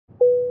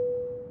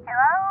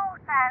Hello,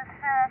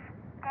 Francis.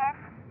 This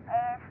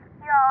is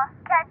your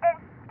Captain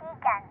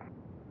Keegan.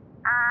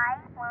 I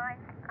was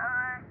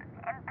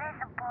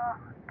invisible,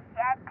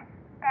 yet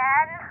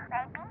then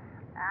maybe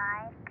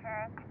I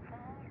could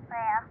see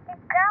where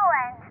it's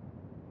going.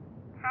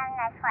 Have a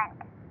nice one.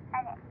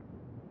 Okay.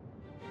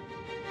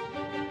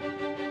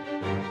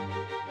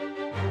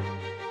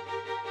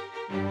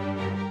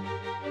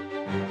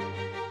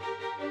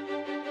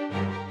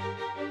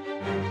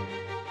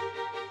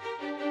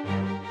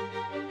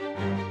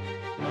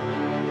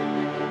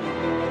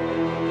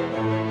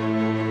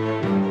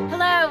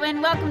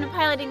 And welcome to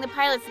Piloting the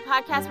Pilots, the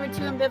podcast where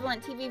two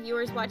ambivalent TV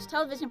viewers watch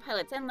television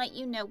pilots and let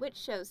you know which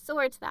shows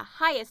soar to the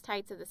highest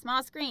heights of the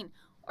small screen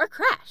or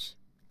crash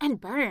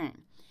and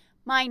burn.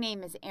 My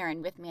name is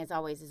Erin. With me, as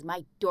always, is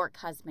my dork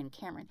husband,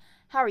 Cameron.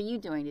 How are you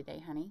doing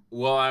today, honey?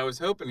 Well, I was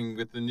hoping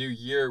with the new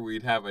year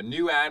we'd have a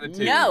new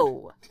attitude.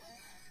 No!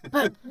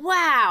 But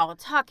wow,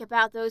 talk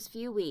about those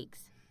few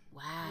weeks.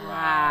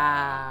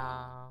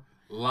 Wow.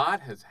 A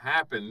lot has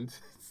happened.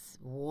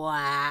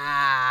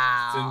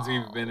 Wow. Since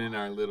we've been in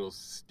our little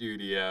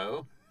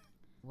studio.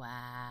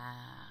 Wow.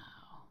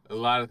 A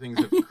lot of things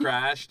have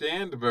crashed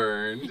and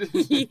burned.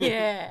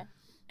 Yeah.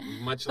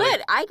 Much but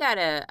like... I got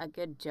a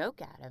good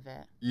joke out of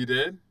it. You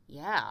did?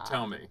 Yeah.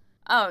 Tell me.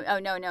 Oh,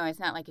 no, it's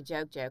not like a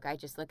joke. I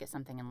just look at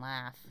something and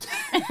laugh.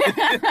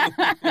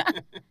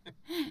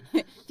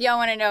 If y'all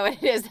want to know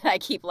what it is that I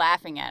keep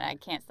laughing at, I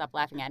can't stop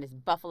laughing at, is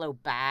Buffalo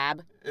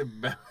Bab.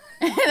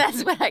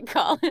 That's what I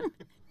call him.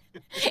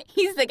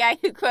 He's the guy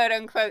who,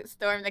 quote-unquote,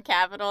 stormed the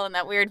Capitol in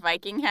that weird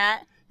Viking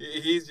hat.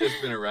 He's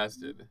just been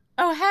arrested.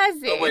 Oh, has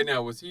he? Oh, wait,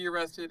 no. Was he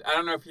arrested? I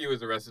don't know if he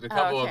was arrested. A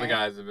couple of the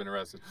guys have been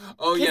arrested.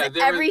 Oh, yeah.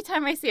 Every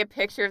time I see a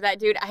picture of that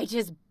dude, I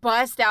just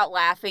bust out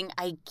laughing.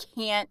 I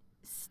can't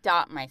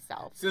stop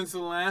myself. Since the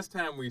last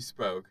time we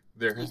spoke,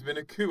 there has been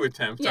a coup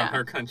attempt on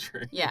our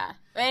country. Yeah.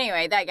 But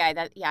anyway, that guy,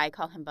 I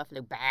call him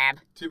Buffalo Bab.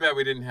 Too bad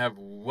we didn't have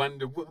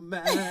Wonder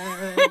Woman.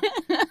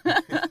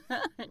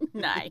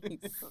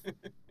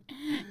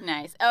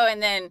 Nice. Oh,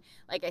 and then,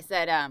 like I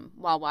said,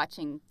 while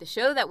watching the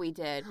show that we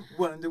did.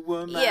 Wonder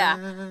Woman.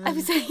 Yeah. I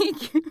was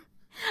like,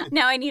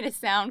 now I need a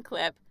sound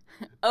clip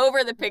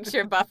over the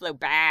picture of Buffalo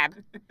Bab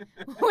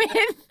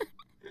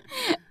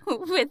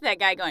with that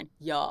guy going,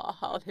 yeah,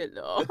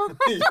 hello.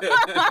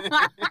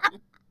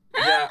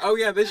 Yeah. Oh,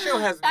 yeah, this show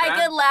has...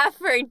 I could laugh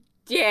for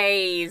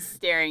days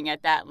staring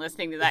at that and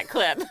listening to that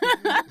clip.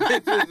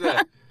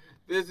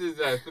 This is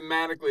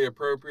thematically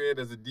appropriate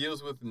as it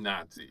deals with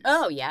Nazis.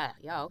 Oh, yeah.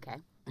 Yeah, okay.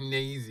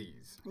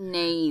 Nazis.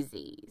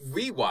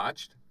 We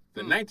watched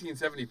the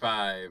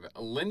 1975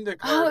 Linda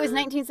Carter. Oh, it was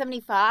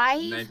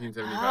 1975?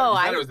 1975. Oh, you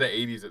thought it was the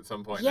 80s at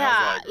some point. Yeah,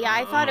 I was like,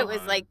 I thought it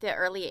was like the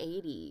early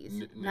 80s.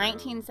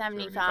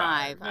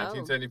 1975.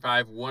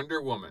 1975,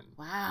 Wonder Woman.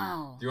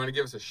 Wow. Do you want to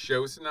give us a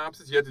show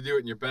synopsis? You have to do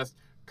it in your best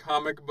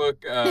comic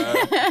book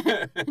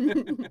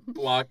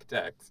block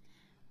text.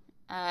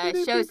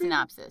 Show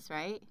synopsis,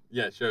 right?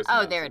 Yeah, show synopsis.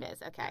 Oh, there it is.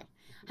 Okay.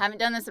 Haven't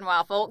done this in a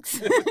while, folks.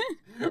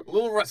 A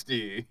little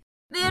rusty.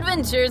 The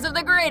adventures of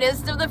the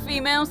greatest of the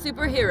female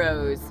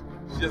superheroes.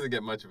 She doesn't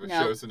get much of a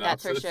show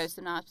synopsis. That's her show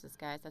synopsis,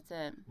 guys. That's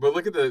it. But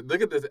look at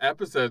this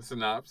episode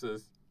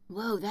synopsis.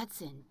 Whoa,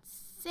 that's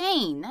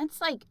insane. That's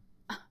like,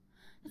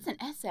 that's an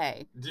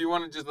essay. Do you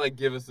want to just like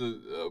give us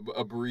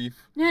a brief?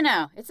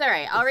 No, it's all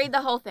right. I'll read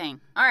the whole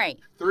thing. All right.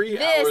 3 hours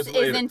later. This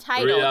is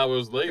entitled 3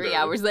 hours later. 3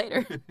 hours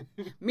later.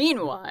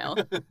 Meanwhile.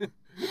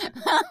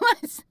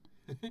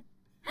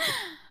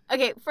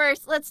 Okay,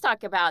 first, let's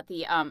talk about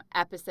the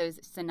episode's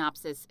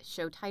synopsis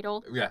show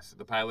title. Yes,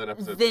 the pilot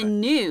episode. The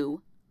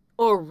new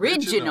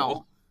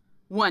original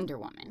Wonder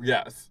Woman.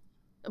 Yes.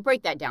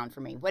 Break that down for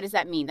me. What does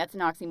that mean? That's an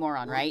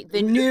oxymoron, right?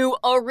 The new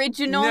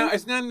original? No,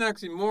 it's not an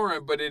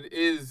oxymoron, but it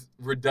is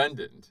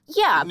redundant.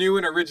 Yeah. New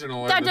and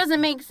original. That doesn't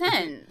make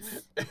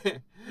sense.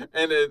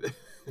 And it...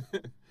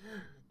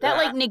 That,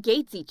 like,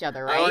 negates each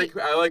other, right?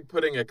 I like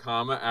putting a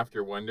comma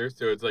after Wonder,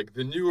 so it's like,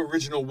 the new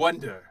original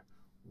Wonder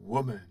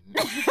Woman.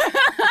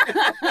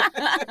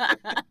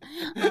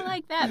 I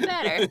like that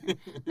better.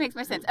 Makes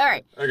more sense. All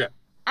right. Okay.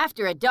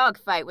 After a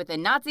dogfight with a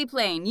Nazi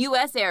plane,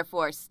 U.S. Air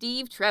Force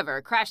Steve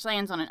Trevor crash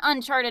lands on an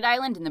uncharted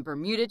island in the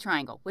Bermuda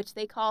Triangle, which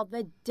they call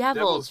the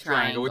Devil's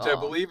Triangle. Which I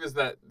believe is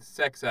that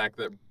sex act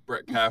that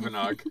Brett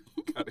Kavanaugh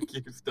got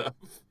accused of.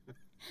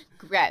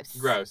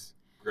 Gross.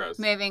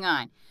 Moving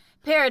on.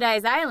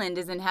 Paradise Island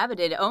is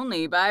inhabited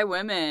only by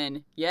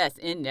women. Yes,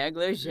 in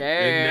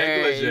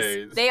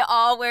negligees. They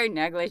all wear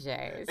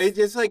negligees. It's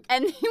just like...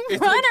 And they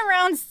run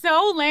around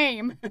so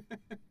lame.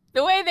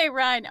 The way they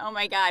run, oh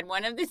my God,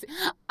 one of these...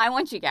 I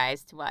want you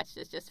guys to watch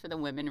this just for the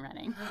women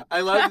running.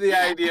 I love the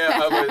idea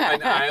of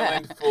an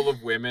island full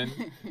of women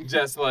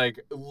just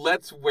like,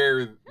 let's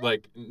wear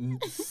like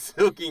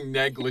silky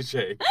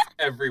negligees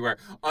everywhere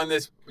on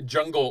this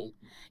jungle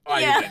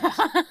island.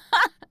 Yeah.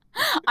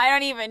 I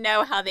don't even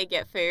know how they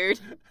get food.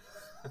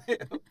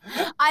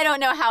 I don't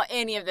know how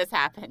any of this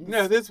happens.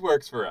 No, this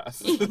works for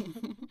us.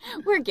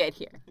 We're good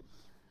here.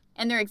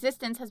 And their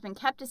existence has been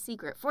kept a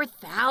secret for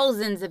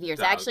thousands of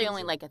years. Actually,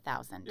 only like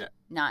 1,000.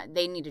 Yeah.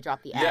 They need to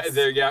drop the Yeah, S.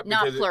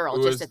 Not because plural, it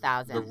was just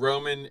 1,000. The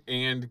Roman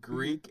and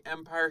Greek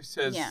Empire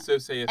says Yeah. so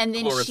saith And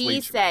then Cloris she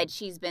Leachman. said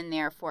she's been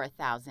there for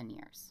 1,000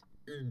 years.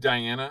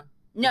 Diana?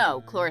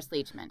 No, Cloris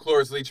Leachman.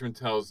 Cloris Leachman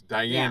tells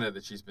Diana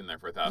that she's been there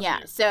for 1,000 Yeah,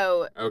 years.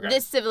 so Okay.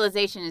 this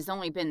civilization has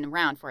only been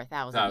around for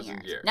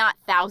 1,000 years. Not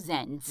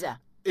thousands.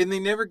 And they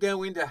never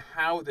go into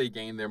how they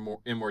gain their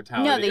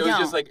immortality. No, they It was don't.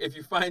 just like, if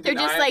you find They're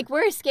just like,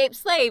 we're escaped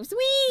slaves.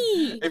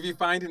 Whee! if you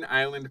find an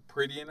island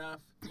pretty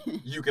enough,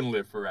 you can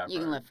live forever. You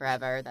can live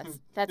forever.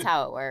 That's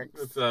how it works.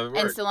 That's how it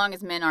works. And so long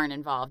as men aren't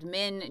involved.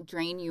 Men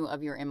drain you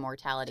of your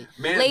immortality.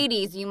 Man.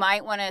 Ladies, you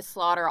might want to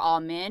slaughter all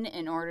men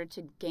in order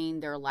to gain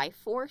their life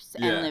force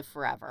and live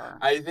forever.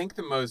 I think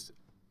the most,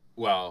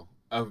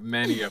 of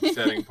many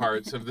upsetting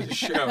parts of the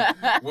show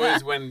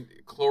was when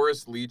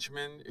Cloris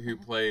Leachman, who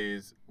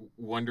plays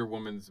Wonder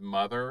Woman's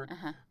mother,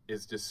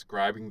 is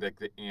describing like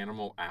the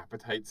animal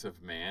appetites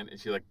of man, and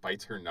she like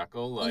bites her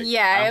knuckle. Like,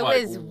 yeah, I'm it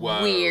like, was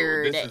whoa,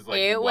 weird. This is like,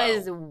 it whoa.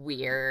 was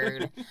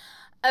weird.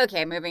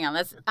 Okay, moving on.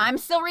 I'm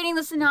still reading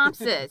the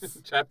synopsis.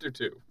 Chapter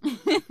 2.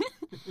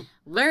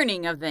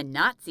 Learning of the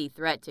Nazi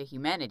threat to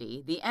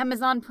humanity, the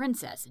Amazon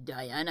princess,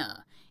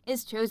 Diana,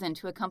 is chosen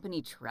to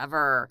accompany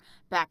Trevor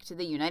back to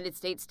the United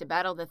States to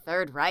battle the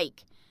Third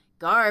Reich.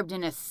 Garbed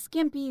in a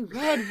skimpy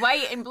red,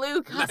 white, and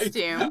blue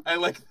costume. Nice. I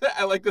like that.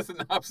 I like the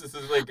synopsis.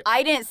 Is like,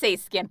 I didn't say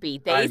skimpy.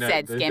 They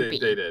said skimpy.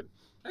 They did.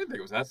 I didn't think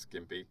it was that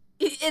skimpy.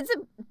 It's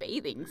a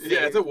bathing suit.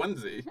 Yeah, it's a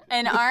onesie.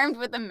 And armed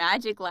with a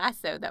magic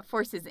lasso that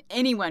forces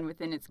anyone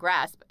within its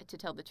grasp to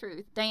tell the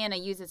truth, Diana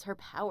uses her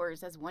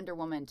powers as Wonder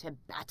Woman to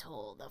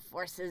battle the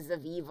forces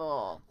of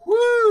evil.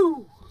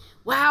 Woo!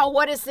 Wow,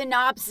 what a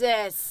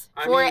synopsis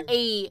for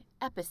a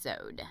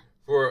episode.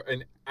 For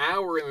an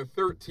hour and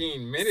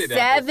 13-minute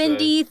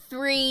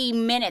 73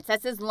 minutes.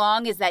 That's as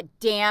long as that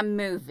damn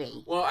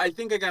movie. Well, I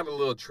think I got a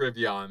little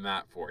trivia on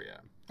that for you.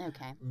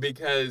 Okay.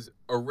 Because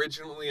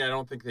originally, I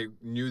don't think they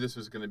knew this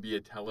was going to be a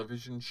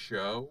television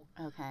show.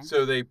 Okay.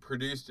 So they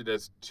produced it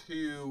as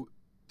 2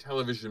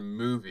 television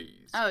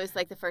movies. Oh, it's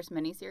like the first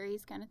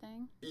miniseries kind of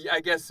thing? Yeah, I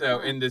guess so.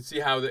 And to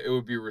see how it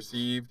would be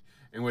received,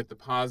 and with the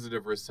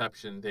positive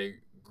reception, they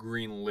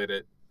greenlit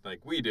it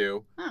like we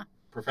do.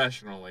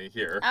 Professionally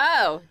here.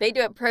 Oh, they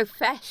do it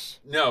profesh.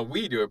 No,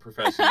 we do it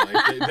professionally.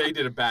 they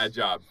did a bad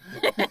job.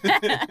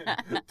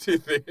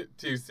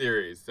 2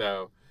 series.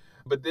 So,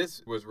 but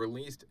this was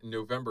released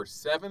November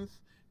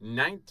 7th,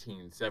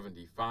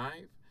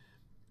 1975.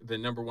 The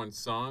number 1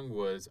 song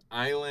was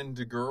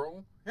Island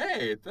Girl.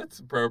 Hey, that's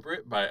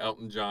appropriate, by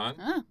Elton John.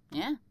 Oh,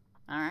 yeah.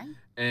 All right.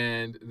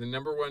 And the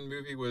number 1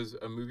 movie was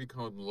a movie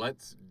called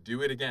Let's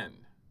Do It Again.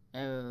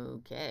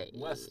 Okay.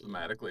 Less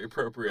thematically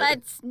appropriate.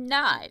 Let's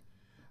not.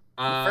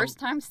 The first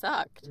time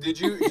sucked.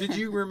 Did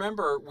you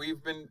remember,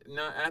 we've been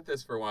not at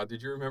this for a while,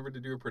 did you remember to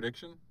do a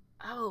prediction?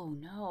 Oh,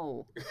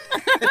 no.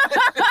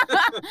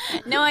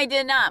 No, I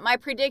did not. My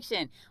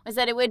prediction was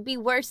that it would be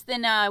worse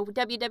than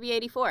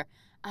WW84.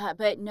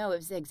 But no, it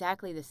was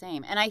exactly the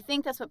same. And I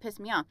think that's what pissed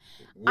me off.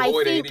 What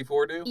would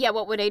 84 do? Yeah,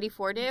 what would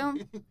 84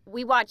 do?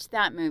 We watched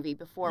that movie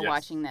before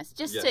watching this,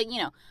 just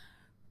to,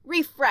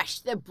 refresh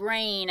the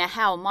brain of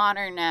how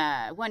modern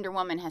Wonder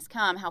Woman has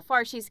come, how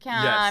far she's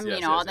come,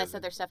 all this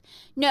other stuff.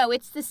 No,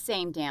 it's the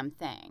same damn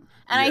thing.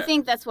 And I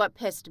think that's what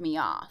pissed me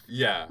off.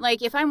 Yeah.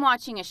 Like, if I'm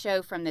watching a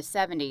show from the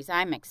 70s,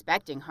 I'm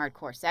expecting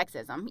hardcore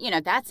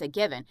sexism. That's a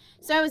given.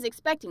 So I was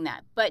expecting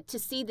that. But to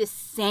see the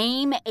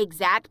same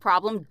exact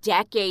problem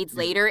decades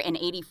later in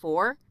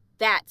 84,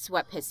 that's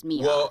what pissed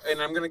me off. Well,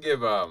 and I'm going to give...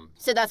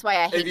 So that's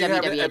why I hate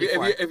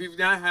WW84. If you've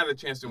not had a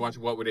chance to watch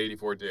What Would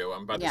 84 Do,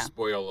 I'm about to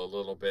spoil a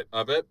little bit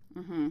of it.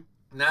 Mm-hmm.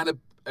 Not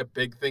a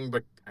big thing,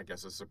 but I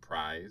guess a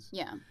surprise.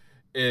 Yeah.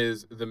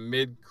 Is the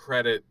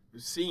mid-credit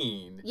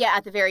scene. Yeah,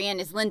 at the very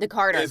end is Linda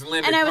Carter.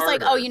 And I was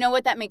like, oh, you know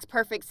what? That makes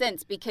perfect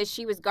sense because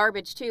she was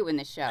garbage too in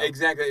the show.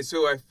 Exactly.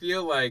 So I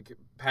feel like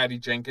Patty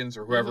Jenkins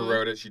or whoever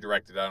wrote it, she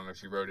directed it, I don't know if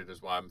she wrote it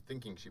as well, I'm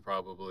thinking she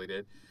probably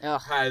did,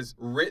 has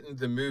written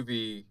the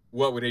movie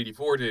What Would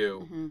 84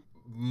 Do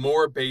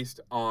more based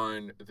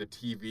on the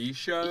TV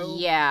show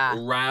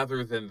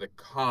rather than the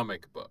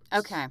comic books.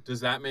 Okay.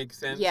 Does that make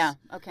sense? Yeah,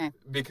 okay.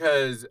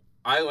 Because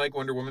I like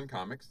Wonder Woman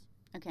comics.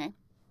 Okay.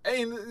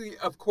 And,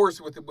 of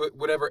course, with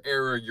whatever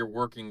era you're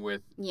working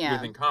with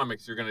within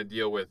comics, you're going to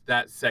deal with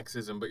that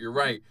sexism. But you're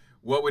right.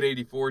 What Would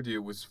 84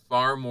 Do was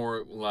far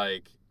more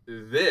like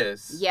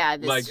this. Yeah,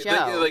 this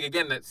show. Like,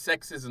 again, that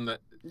sexism,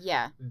 that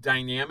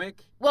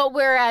dynamic. Well,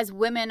 whereas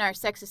women are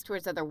sexist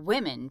towards other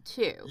women,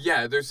 too.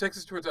 Yeah, they're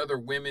sexist towards other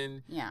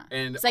women. Yeah.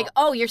 And it's like,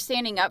 oh, you're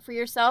standing up for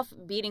yourself,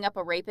 beating up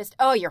a rapist.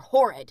 Oh, you're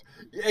horrid.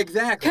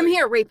 Exactly. Come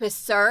here,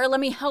 rapist, sir. Let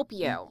me help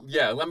you.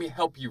 Yeah, let me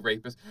help you,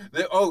 rapist.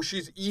 Oh,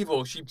 she's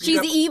evil.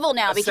 She's evil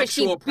now because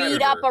she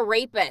beat up a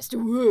rapist.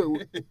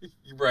 Woo.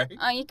 Right.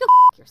 Oh, you can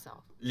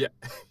yourself. Yeah.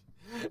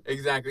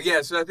 Exactly.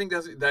 Yeah, so I think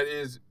that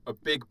is a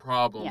big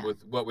problem Yeah.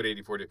 with What Would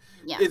 84 Do?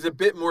 Yeah. It's a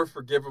bit more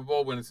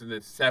forgivable when it's in the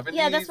 70s.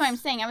 Yeah, that's what I'm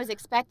saying. I was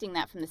expecting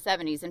that from the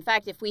 70s. In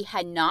fact, if we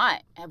had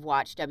not have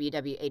watched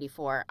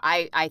WW84,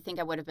 I think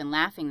I would have been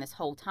laughing this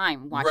whole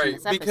time watching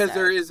this episode. Because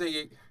there is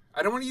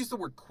I don't want to use the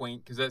word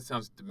quaint because that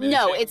sounds diminishing.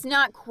 No, it's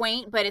not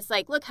quaint, but it's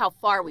like, look how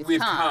far we've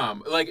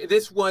come. Like,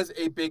 this was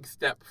a big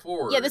step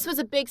forward. Yeah, this was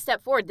a big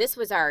step forward. This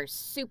was our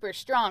super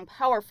strong,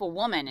 powerful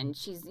woman, and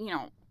she's,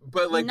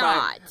 but like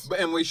not.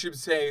 And we should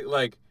say,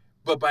 like,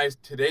 but by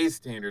today's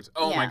standards,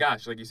 oh my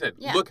gosh, like you said,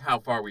 look how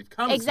far we've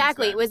come.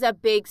 Exactly. Since then. It was a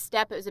big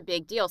step. It was a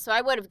big deal. So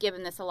I would have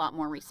given this a lot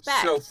more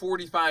respect. So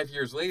 45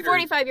 years later.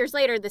 45 years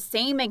later, the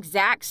same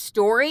exact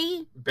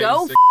story?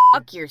 Go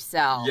fuck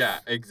yourself. Yeah,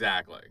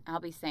 exactly. I'll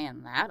be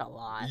saying that a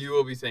lot. You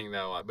will be saying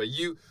that a lot. But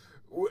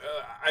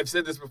I've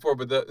said this before,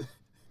 but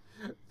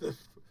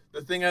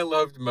the thing I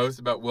loved most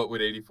about What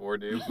Would 84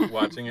 Do,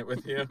 watching it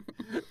with you,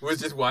 was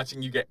just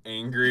watching you get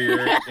angrier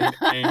and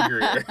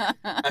angrier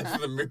as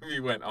the movie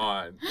went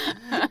on.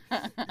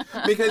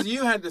 Because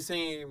you had the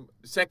same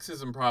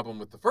sexism problem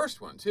with the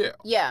first one, too.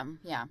 Yeah.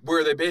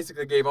 Where they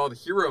basically gave all the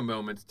hero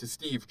moments to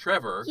Steve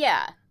Trevor.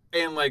 Yeah.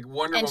 And, like,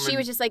 Wonder Woman... And she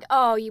was just like,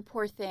 oh, you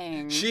poor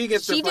thing. She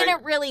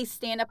didn't really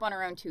stand up on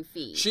her own 2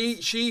 feet.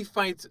 She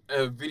fights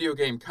a video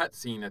game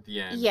cutscene at the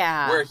end.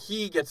 Yeah. Where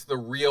he gets the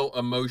real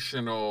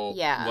emotional,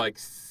 like,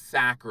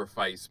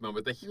 sacrifice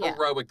moment, the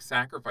heroic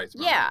sacrifice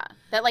moment. Yeah,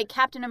 that like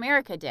Captain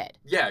America did.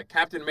 Yeah,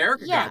 Captain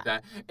America got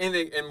that. And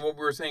what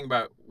we were saying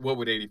about What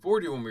Would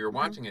 84 Do when we were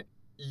watching it,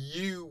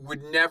 you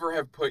would never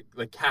have put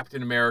like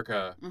Captain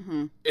America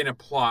in a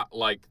plot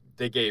like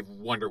they gave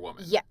Wonder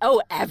Woman. Yeah,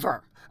 oh,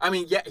 ever. I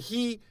mean, yeah,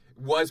 he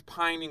was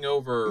pining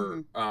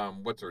over,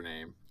 what's her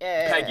name?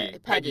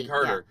 Peggy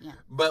Carter. Yeah.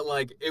 But,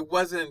 like, it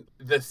wasn't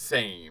the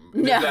same.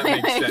 No. Does that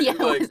make sense? Yeah,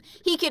 like,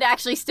 he could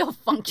actually still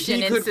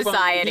function in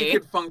society. He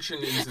could function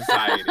in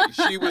society.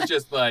 She was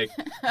just, like,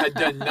 had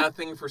done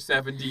nothing for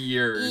 70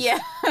 years. Yeah.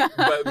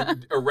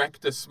 But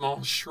erect a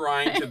small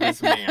shrine to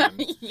this man.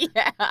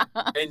 Yeah.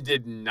 And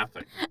did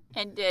nothing.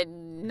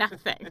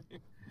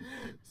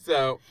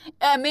 So.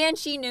 A man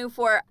she knew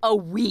for a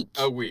week.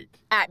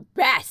 At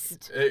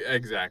best.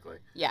 Exactly.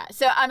 Yeah.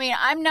 So I mean,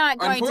 I'm not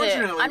going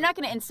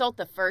to insult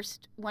the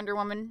first Wonder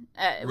Woman,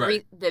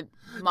 the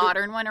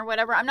modern one or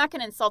whatever. I'm not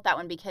going to insult that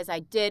one because I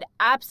did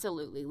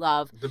absolutely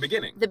love the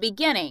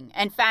beginning.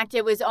 In fact,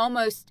 it was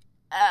almost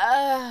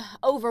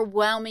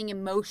overwhelming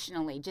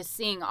emotionally just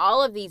seeing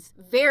all of these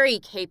very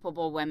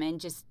capable women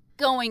just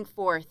going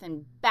forth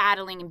and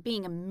battling and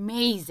being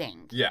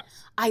amazing. Yes.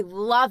 I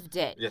loved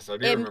it. Yes, I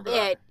do remember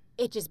that.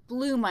 It just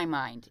blew my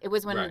mind. It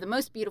was one of the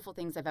most beautiful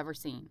things I've ever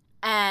seen.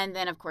 And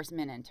then, of course,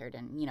 Min entered,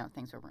 and,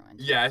 things were ruined.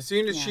 Yeah, as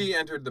soon as she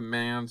entered the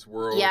man's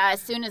world. Yeah,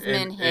 as soon as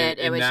Min hit,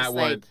 it was just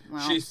like,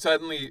 well. She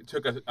suddenly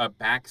took a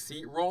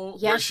backseat role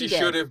where she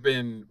should have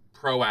been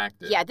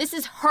proactive. Yeah, this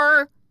is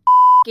her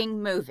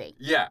movie.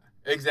 Yeah.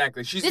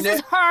 Exactly. This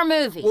is her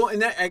movie. Well,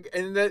 and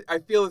that I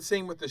feel the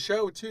same with the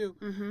show too.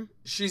 Mm-hmm.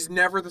 She's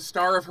never the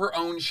star of her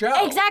own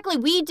show. Exactly.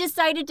 We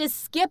decided to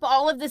skip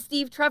all of the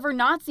Steve Trevor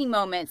Nazi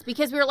moments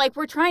because we were like,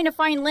 we're trying to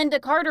find Linda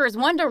Carter as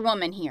Wonder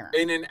Woman here.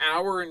 In an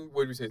hour and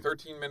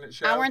 13-minute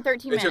show. Hour and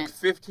 13 minutes. It took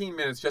 15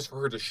 minutes just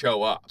for her to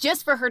show up.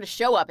 Just for her to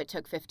show up, it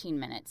took 15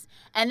 minutes.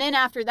 And then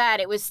after that,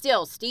 it was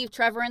still Steve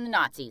Trevor and the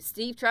Nazis.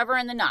 Steve Trevor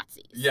and the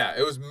Nazis. Yeah,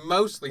 it was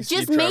mostly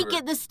Steve Trevor. Just make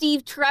it the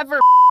Steve Trevor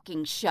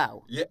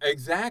show. Yeah,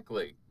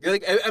 exactly.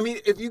 Like, I mean,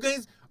 if you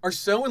guys are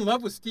so in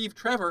love with Steve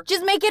Trevor,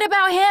 just make it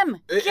about him.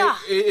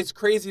 It's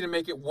crazy to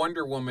make it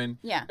Wonder Woman.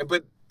 Yeah.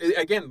 But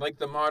again, like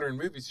the modern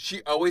movies,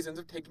 she always ends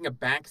up taking a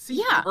back seat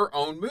in her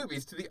own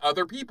movies to the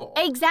other people.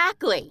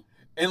 Exactly.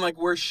 And like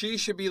where she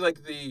should be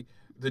like the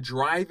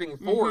driving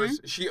force,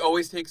 she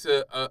always takes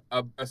a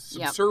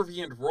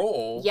subservient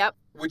role. Yep.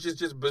 Which is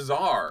just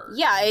bizarre.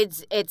 Yeah,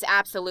 it's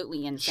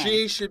absolutely insane.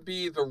 She should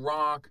be the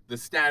rock the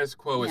status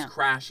quo is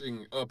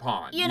crashing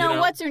upon. You know,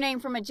 what's her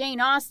name from a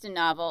Jane Austen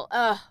novel?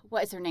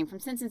 What is her name from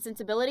Sense and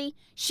Sensibility?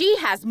 She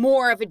has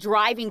more of a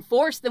driving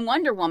force than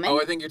Wonder Woman.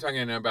 Oh, I think you're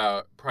talking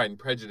about Pride and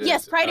Prejudice.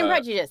 Yes, Pride and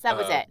Prejudice. That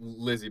was it.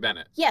 Lizzie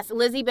Bennet. Yes,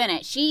 Lizzie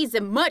Bennet. She's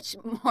a much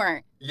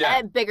more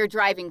bigger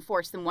driving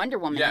force than Wonder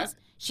Woman is.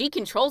 She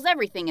controls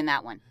everything in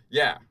that one.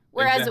 Yeah.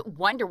 Whereas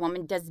Wonder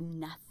Woman does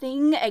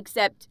nothing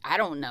except, I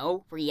don't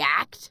know,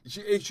 react.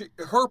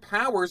 Her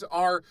powers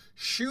are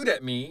shoot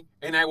at me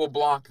and I will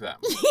block them.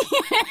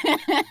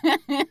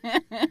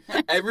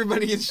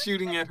 Everybody is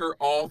shooting at her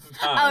all the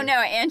time. Oh,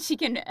 no, and she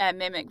can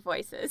mimic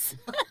voices.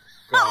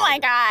 Oh, my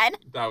God.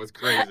 That was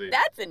crazy.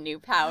 That's a new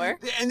power.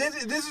 And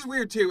this is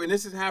weird, too, and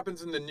this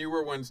happens in the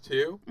newer ones,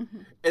 too,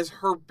 is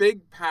her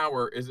big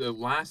power is a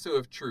lasso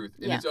of truth,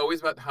 and it's always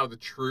about how the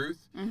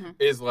truth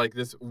is, like,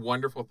 this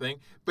wonderful thing,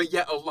 but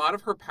yet a lot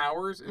of her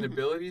powers and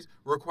abilities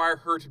require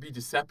her to be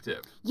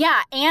deceptive.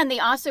 Yeah, and they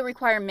also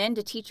require men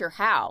to teach her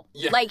how.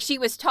 Yeah. Like, she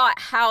was taught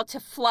how to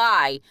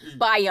fly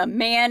by a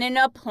man in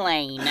a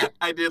plane.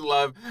 I did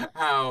love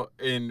how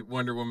in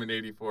Wonder Woman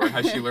 84,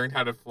 how she learned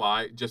how to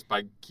fly just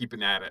by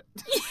keeping at it.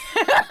 it.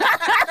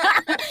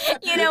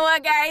 You know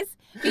what, guys?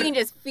 If you can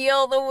just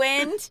feel the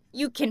wind,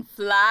 you can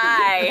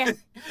fly.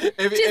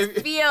 Just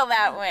feel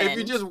that wind. If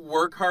you just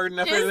work hard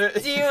enough at it,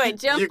 just do it.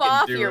 Jump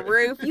off your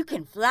roof. You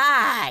can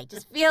fly.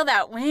 Just feel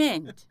that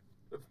wind.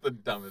 That's the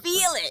dumbest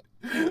Feel thing.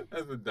 it.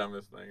 That's the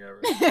dumbest thing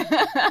ever.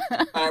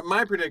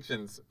 My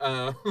predictions,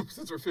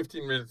 since we're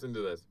 15 minutes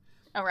into this.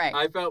 All right.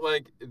 I felt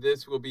like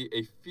this will be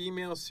a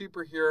female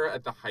superhero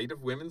at the height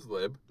of women's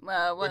lib,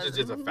 which is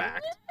just a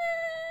fact.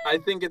 I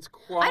think it's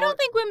quality. I don't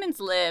think women's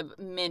lib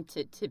meant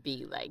it to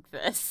be like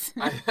this.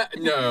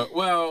 No,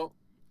 well,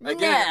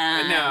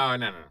 again,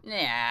 no.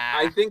 Yeah.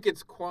 I think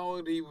its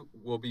quality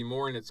will be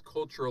more in its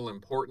cultural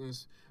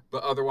importance,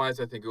 but otherwise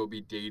I think it will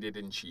be dated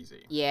and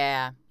cheesy.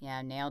 Yeah,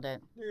 nailed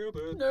it.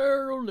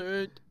 Nailed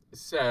it.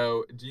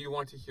 So, do you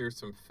want to hear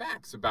some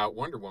facts about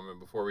Wonder Woman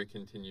before we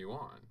continue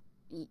on?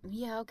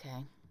 Yeah,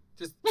 okay.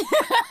 Just,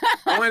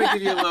 I want to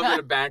give you a little bit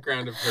of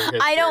background of her history.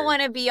 I don't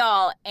want to be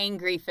all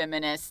angry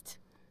feminist.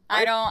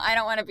 I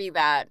don't want to be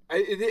that.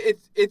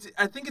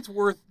 I think it's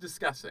worth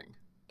discussing.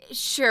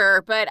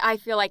 Sure, but I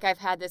feel like I've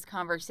had this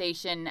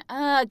conversation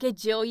a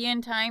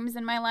gajillion times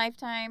in my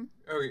lifetime.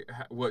 Oh,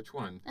 which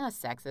one?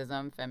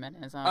 Sexism,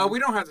 feminism. Oh, we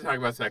don't have to talk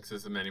about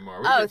sexism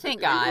anymore.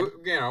 Thank God.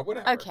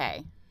 Whatever.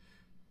 Okay.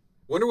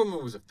 Wonder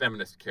Woman was a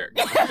feminist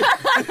character.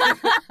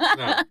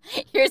 No.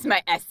 Here's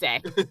my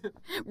essay,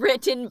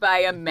 written by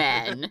a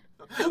man.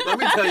 Let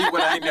me tell you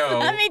what I know.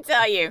 Let me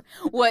tell you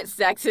what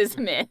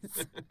sexism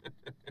is.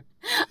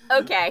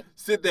 Okay.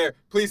 Sit there.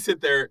 Please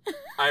sit there.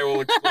 I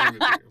will explain it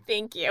to you.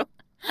 Thank you.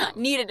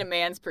 Needed a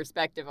man's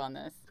perspective on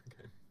this.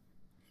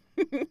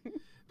 Okay.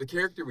 The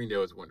character we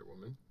know as Wonder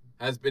Woman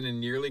has been in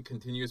nearly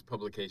continuous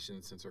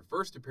publication since her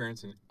first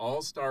appearance in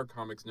All-Star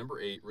Comics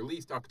 #8,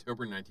 released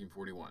October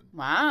 1941.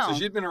 Wow. So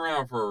she'd been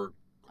around for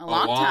a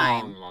long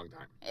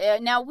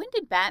time. Now, when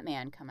did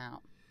Batman come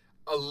out?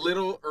 A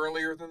little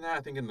earlier than that,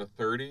 I think in the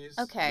 30s.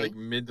 Okay. Like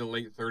mid to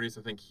late 30s.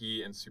 I think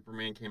he and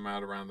Superman came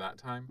out around that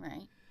time.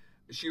 Right.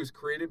 She was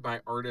created by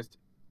artist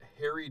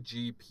Harry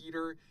G.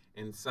 Peter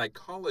and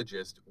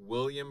psychologist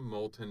William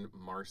Moulton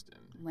Marston.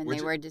 When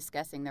they were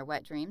discussing their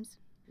wet dreams?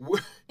 Wh-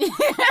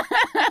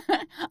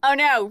 Oh,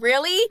 no.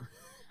 Really?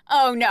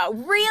 Oh, no.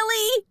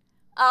 Really?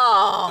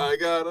 Oh. I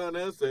got an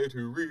essay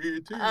to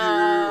read to you.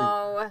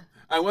 Oh.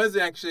 I was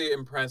actually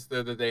impressed,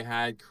 though, that they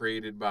had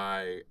created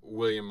by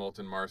William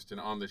Moulton Marston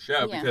on the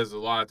show, because a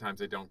lot of times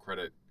they don't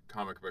credit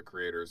comic book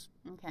creators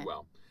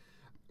well.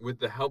 With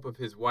the help of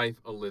his wife,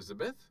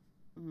 Elizabeth,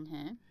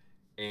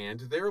 and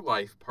their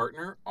life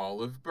partner,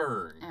 Olive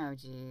Byrne. Oh,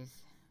 jeez.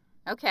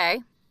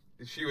 Okay.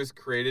 She was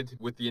created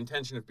with the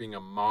intention of being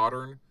a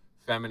modern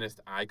feminist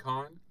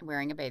icon.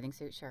 Wearing a bathing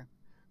suit, sure.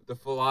 The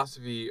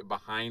philosophy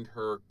behind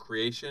her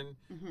creation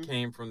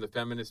came from the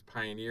feminist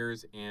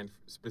pioneers and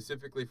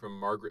specifically from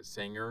Margaret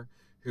Sanger,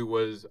 who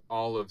was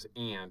Olive's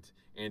aunt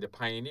and a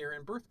pioneer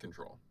in birth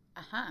control.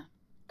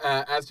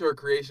 As to her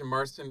creation,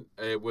 Marston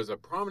was a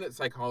prominent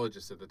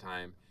psychologist at the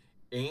time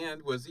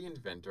and was the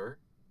inventor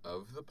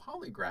of the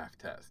polygraph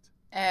test.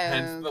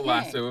 Hence the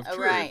lasso of truth.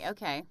 Right,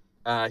 okay.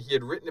 He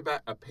had written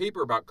about a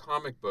paper about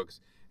comic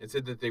books and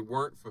said that they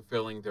weren't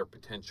fulfilling their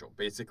potential.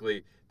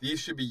 Basically, these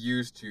should be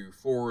used to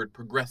forward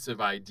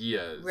progressive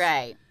ideas.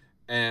 Right.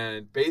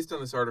 And based on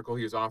this article,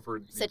 he was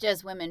offered... Such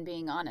as women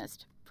being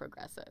honest,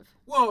 progressive.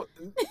 Well,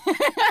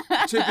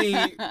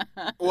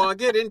 I'll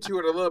get into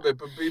it a little bit,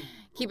 but...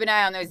 Keep an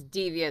eye on those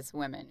devious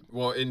women.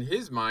 Well, in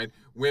his mind,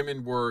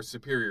 women were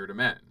superior to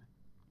men.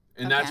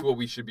 And that's what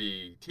we should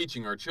be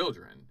teaching our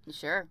children.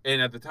 Sure. And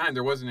at the time,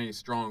 there wasn't any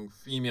strong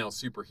female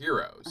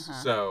superheroes.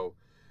 So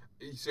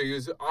he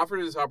was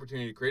offered this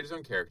opportunity to create his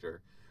own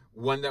character,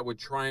 one that would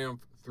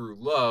triumph through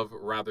love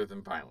rather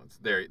than violence.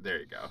 There you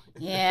go.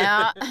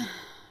 Yeah.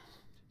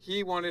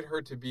 He wanted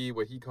her to be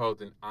what he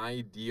called an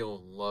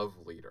ideal love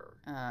leader.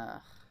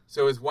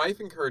 So his wife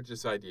encouraged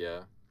this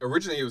idea.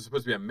 Originally, it was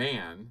supposed to be a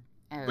man,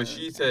 but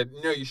she said,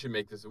 no, you should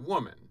make this a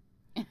woman.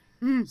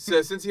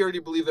 So since he already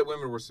believed that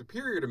women were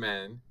superior to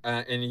men,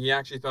 and he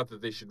actually thought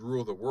that they should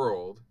rule the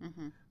world,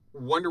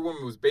 Wonder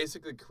Woman was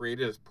basically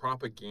created as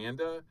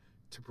propaganda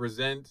to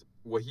present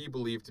what he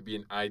believed to be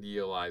an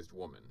idealized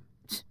woman.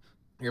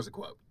 Here's a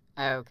quote.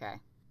 Okay.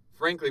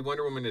 Frankly,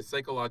 Wonder Woman is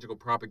psychological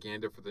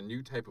propaganda for the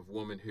new type of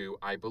woman who,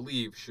 I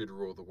believe, should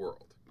rule the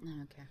world.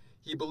 Okay.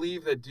 He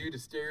believed that due to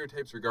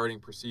stereotypes regarding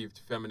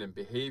perceived feminine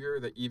behavior,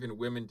 that even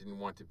women didn't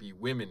want to be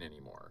women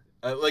anymore.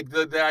 Like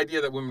the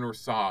idea that women were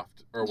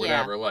soft or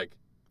whatever, like...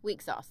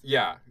 Weak sauce.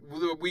 Yeah,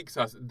 the weak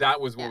sauce. That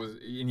was what was...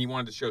 And he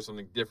wanted to show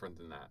something different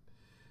than that.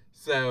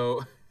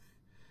 So...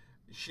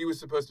 She was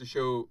supposed to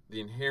show the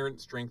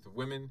inherent strength of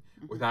women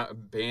without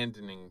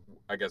abandoning,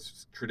 I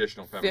guess,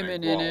 traditional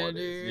feminine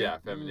qualities. Yeah,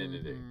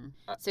 femininity.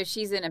 So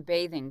she's in a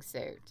bathing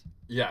suit.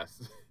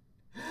 Yes.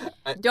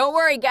 Don't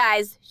worry,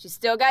 guys. She's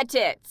still got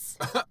tits.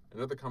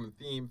 Another common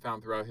theme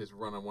found throughout his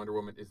run on Wonder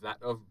Woman is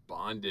that of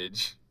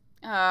bondage.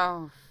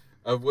 Oh.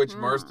 Of which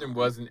Marston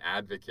was an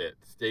advocate,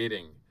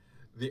 stating,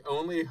 The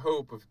only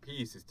hope of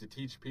peace is to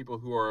teach people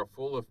who are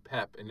full of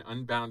pep and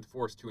unbound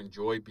force to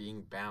enjoy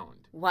being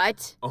bound.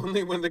 What?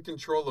 Only when the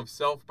control of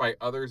self by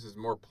others is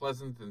more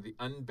pleasant than the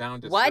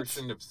unbound What?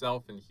 assertion of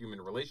self in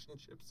human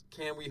relationships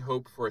can we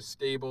hope for a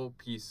stable,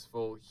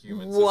 peaceful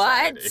human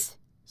What? society.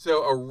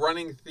 So a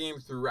running theme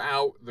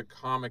throughout the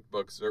comic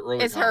books, the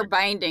early Is her comics,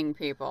 binding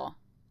people.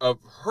 of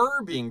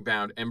her being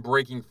bound and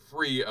breaking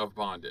free of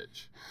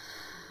bondage.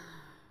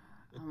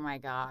 Oh my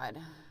God.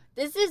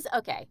 This is,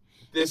 okay.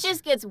 This This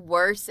just gets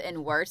worse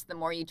and worse the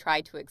more you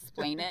try to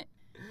explain it.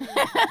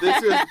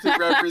 this was to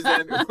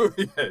represent.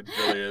 Yeah, it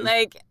really is.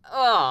 Like,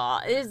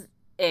 oh, it is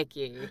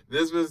icky.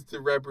 This was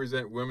to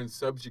represent women's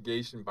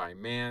subjugation by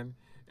man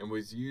and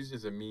was used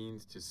as a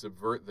means to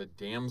subvert the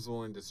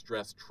damsel in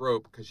distress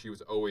trope because she was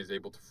always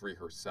able to free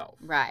herself.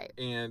 Right.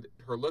 And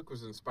her look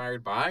was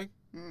inspired by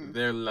Mm.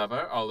 their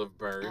lover, Olive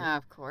Byrne,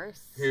 Of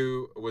course.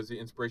 who was the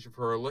inspiration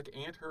for her look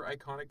and her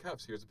iconic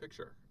cuffs. Here's a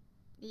picture.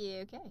 Yeah,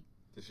 okay.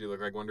 Does she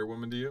look like Wonder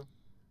Woman to you?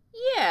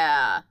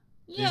 Yeah.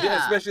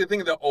 Especially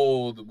think of the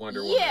old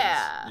Wonder Woman.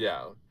 Yeah.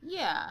 Yeah.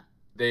 Yeah.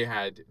 They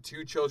had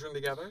 2 children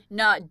together.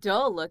 Not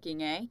dull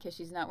looking, eh? Because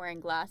she's not wearing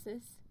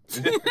glasses.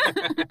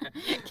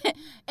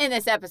 In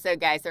this episode,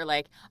 guys, they're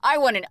like, I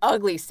want an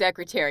ugly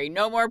secretary,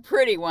 no more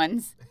pretty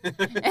ones.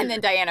 And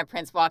then Diana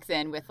Prince walks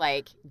in with,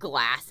 like,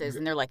 glasses,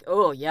 and they're like,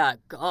 oh, yeah,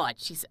 God,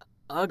 she's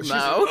Ugmo. She's an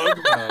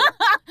Ugmo.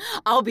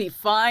 I'll be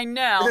fine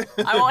now.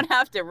 I won't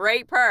have to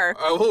rape her.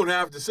 I won't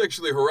have to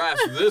sexually harass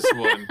this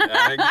one.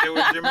 I get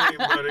what you mean,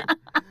 buddy.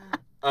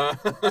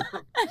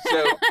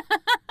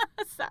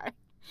 Sorry.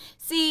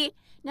 See,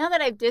 now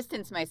that I've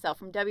distanced myself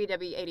from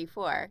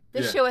WW84,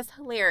 this Yeah. show is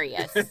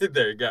hilarious.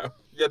 There you go.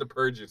 You had to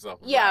purge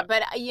yourself. Of Yeah,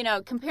 that.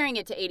 but, comparing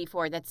it to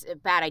 84, that's a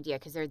bad idea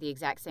because they're the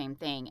exact same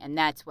thing, and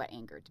that's what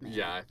angered me.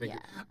 Yeah, I think Yeah.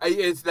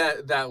 it's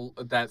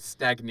that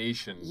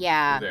stagnation.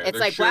 Yeah, there. it's There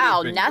like, should have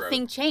wow, been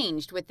nothing growth.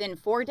 changed within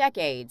 4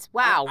 decades.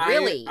 Wow, I-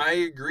 really? I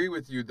agree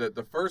with you that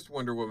the first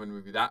Wonder Woman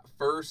movie, that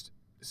first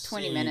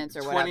 20 scene, minutes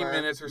or 20 whatever.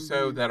 minutes or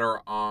so Mhm. that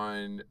are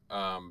on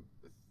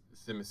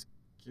Themyscira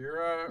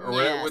or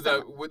Yeah,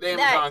 whatever with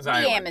Amazon's the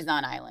Island.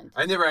 Amazon Island.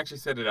 I never actually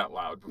said it out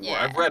loud before.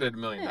 Yeah. I've read it a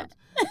million times.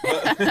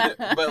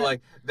 But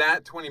like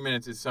that 20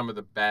 minutes is some of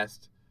the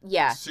best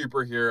Yeah.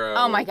 superhero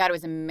Oh my God, it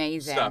was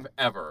amazing. stuff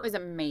ever. It was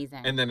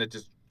amazing. And then it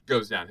just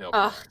goes downhill. from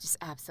Oh, there. just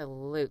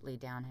absolutely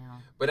downhill.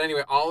 But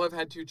anyway, Olive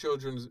had 2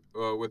 children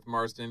with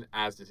Marston,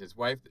 as did his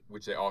wife,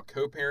 which they all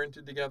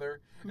co-parented together.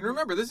 And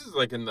remember, this is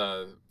like in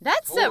the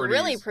That's a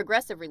really 40s.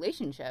 progressive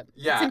relationship.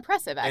 Yeah, It's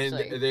impressive,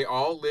 actually. And they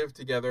all lived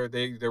together.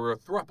 They were a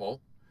throuple.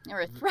 Or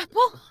a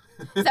thruple?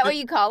 Is that what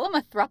you call them?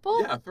 A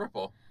thruple? Yeah, a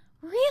throuple.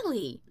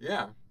 Really?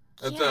 Yeah.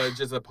 That's Yeah.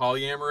 just a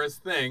polyamorous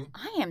thing.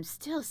 I am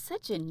still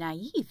such a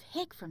naive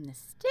hick from the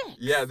sticks.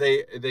 Yeah,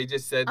 they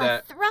just said A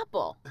that.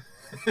 thruple.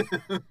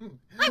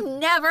 I've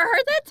never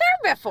heard that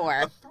term before.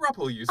 A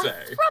throuple, you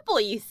say. A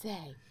thruple, you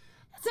say.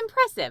 That's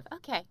impressive.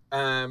 Okay.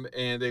 And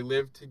they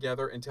lived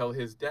together until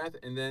his death,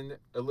 and then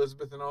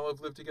Elizabeth and Olive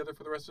lived together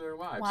for the rest of their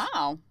lives.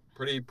 Wow.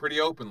 Pretty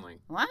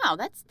openly. Wow,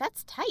 that's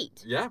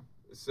tight. Yeah.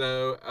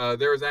 So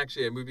there was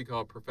actually a movie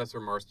called Professor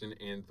Marston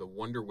and the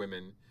Wonder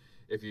Women,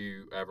 if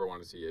you ever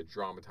want to see a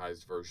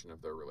dramatized version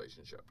of their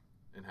relationship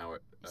and how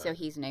it. So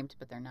he's named,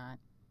 but they're not.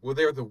 Well,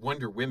 they're the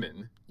Wonder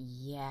Women.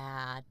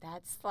 Yeah,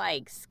 that's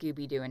like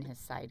Scooby-Doo and his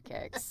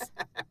sidekicks.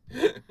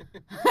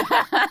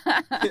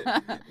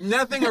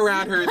 Nothing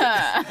around her.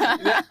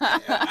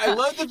 I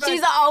love the fact.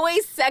 She's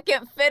always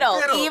second fiddle,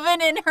 Fiddle.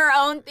 even in her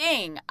own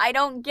thing. I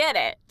don't get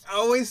it.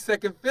 always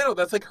second fiddle.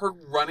 That's like her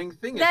running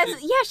thing.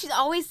 She's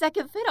always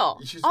second fiddle.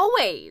 She's-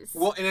 Always.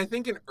 Well, and I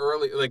think in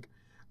early, like,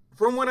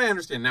 from what I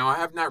understand, now I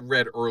have not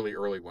read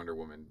early Wonder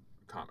Woman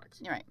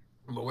comics. You're right.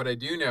 But what I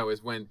do know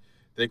is when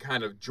they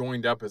kind of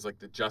joined up as like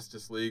the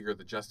Justice League or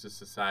the Justice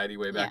Society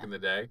way back Yeah. in the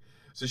day.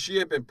 So she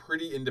had been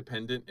pretty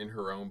independent in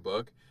her own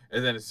book.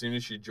 And then as soon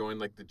as she joined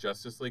like the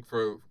Justice League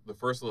for the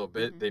first little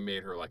bit, Mhm. they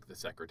made her like the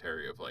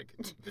secretary of like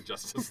the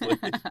Justice League.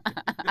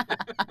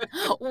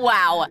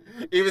 Wow.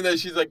 Even though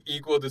she's like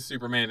equal to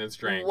Superman in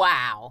strength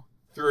Wow.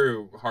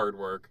 through hard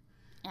work.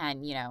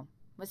 And,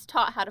 was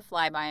taught how to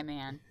fly by a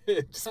man.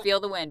 Just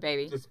feel the wind,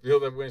 baby. Just feel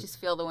that wind. Just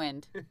feel the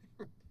wind.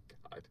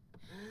 God.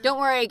 Don't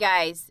worry,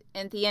 guys.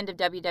 At the end of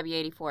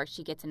WW84,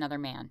 she gets another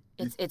man.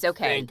 It's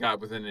okay. Thank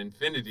God with an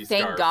infinity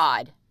Thank scarf.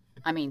 God.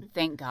 I mean,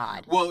 thank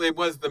God. Well, it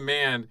was the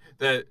man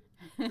that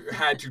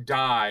had to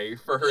die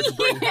for her to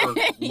bring her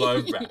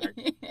love back.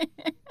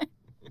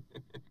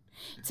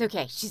 It's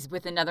okay. She's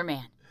with another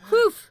man.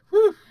 Whew.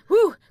 Whew.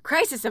 Whew.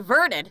 Crisis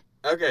averted.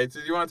 Okay, so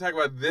do you want to talk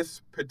about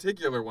this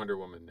particular Wonder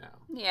Woman now?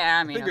 Yeah,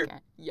 I mean, think okay.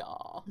 Yeah.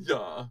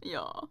 Yeah.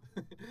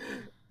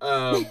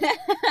 Yeah.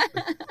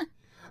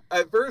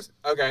 At first,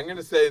 okay, I'm going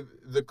to say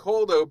the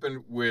cold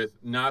open with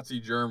Nazi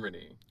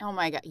Germany. Oh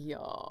my God. Yeah.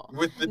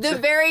 With the, The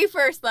very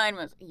first line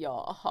was,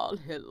 "Ja, Heil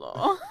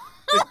Hitler."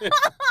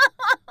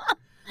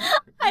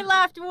 I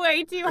laughed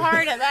way too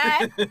hard at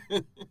that.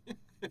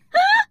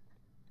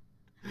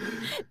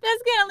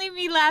 That's gonna leave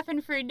me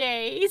laughing for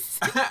days.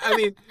 I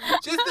mean,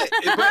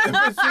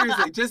 but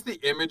seriously, just the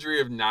imagery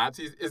of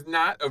Nazis is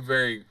not a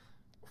very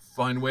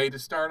fun way to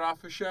start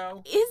off a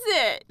show. Is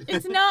it?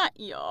 It's not.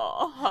 Yeah,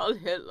 Heil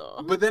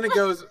Hitler. But then it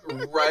goes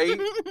right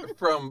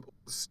from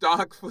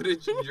stock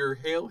footage of your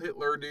Hail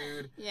Hitler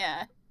dude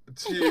Yeah.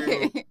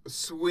 to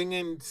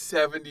swinging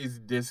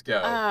 70s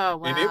disco. Oh,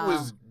 wow. And it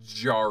was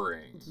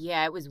jarring.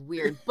 Yeah, it was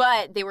weird.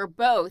 But they were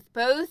both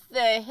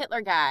the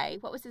Hitler guy.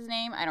 What was his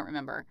name? I don't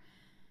remember.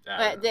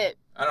 But the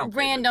I don't pay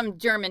random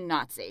German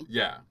Nazi.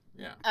 Yeah.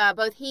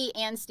 Both he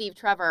and Steve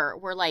Trevor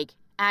were like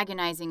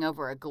agonizing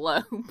over a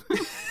globe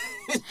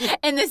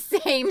in the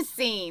same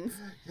scenes,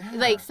 Yeah.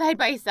 like side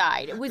by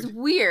side. It was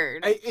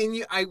weird.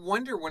 I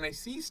wonder when I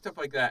see stuff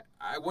like that,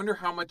 I wonder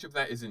how much of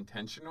that is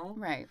intentional.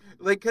 Right.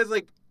 Like, because,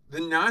 like, the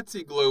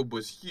Nazi globe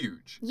was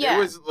huge. Yeah. It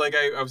was, like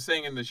I was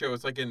saying in the show,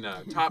 it's like in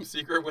Top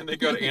Secret when they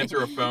go to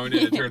answer a phone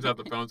and it turns out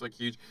the phone's, like,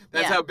 huge.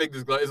 That's Yeah. how big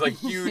this globe is. Like,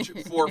 huge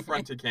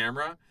forefront to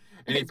camera.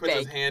 And he It's puts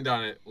his big. hand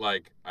on it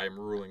like, I'm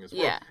ruling this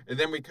world. Yeah. And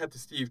then we cut to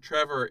Steve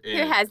Trevor. Who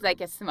has like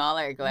a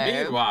smaller globe.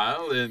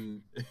 Meanwhile,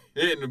 in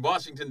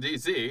Washington,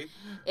 D.C.,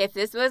 If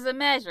this was a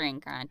measuring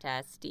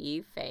contest,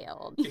 Steve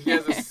failed. he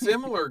has a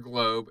similar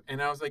globe.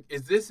 And I was like,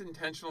 is this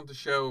intentional to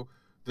show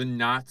the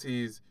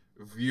Nazis'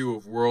 view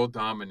of world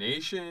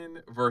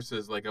domination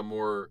versus like a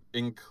more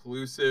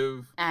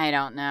inclusive, I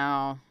don't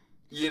know.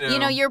 you know? You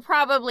know, you're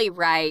probably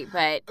right,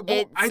 but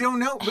Well, I don't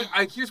know.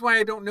 But here's why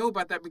I don't know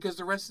about that, because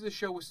the rest of the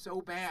show was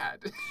so bad.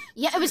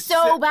 yeah, it was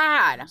so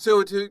bad.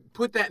 So to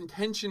put that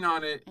intention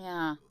on it,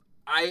 Yeah.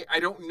 I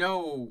don't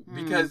know,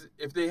 because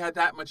if they had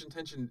that much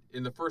intention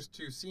in the first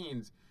two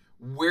scenes,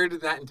 where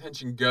did that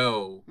intention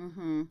go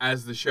Mm-hmm.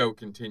 as the show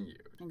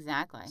continued?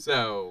 Exactly.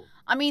 So,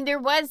 I mean, there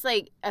was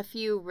like a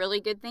few really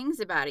good things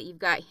about it. You've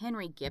got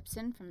Henry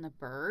Gibson from The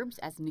Burbs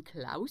as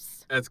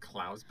Niklaus. as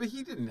Klaus, but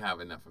he didn't have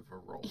enough of a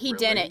role. He really.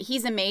 didn't.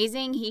 He's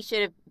amazing. He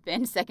should have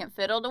been second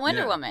fiddle to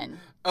Wonder Yeah. Woman.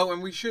 Oh,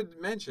 and we should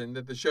mention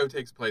that the show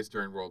takes place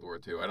during World War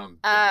II. I don't think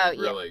Oh, it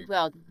really. yeah.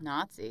 Well,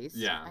 Nazis.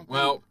 Yeah. I think.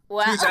 Well,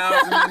 Well-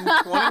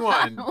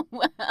 2021.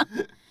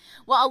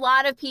 well, a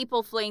lot of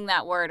people fling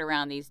that word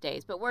around these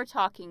days, but we're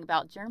talking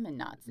about German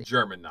Nazis.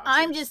 German Nazis.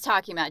 I'm just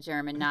talking about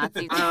German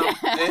Nazis.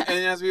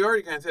 and as we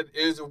already kind of said,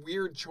 it was a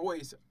weird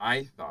choice,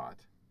 I thought,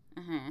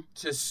 Mhm.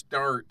 to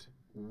start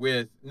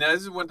with. Now,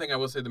 this is one thing I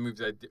will say the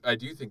movies I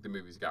do think the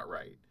movies got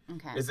right,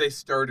 Okay. is they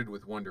started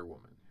with Wonder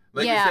Woman.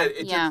 Like Yeah, you said,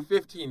 it yeah. took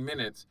 15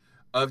 minutes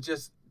of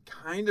just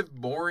kind of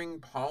boring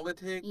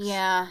politics.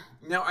 Yeah.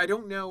 Now, I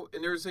don't know,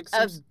 and there's like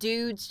some Of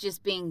dudes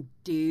just being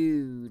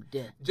dude.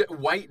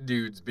 white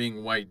dudes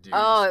being white dudes.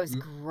 Oh, it was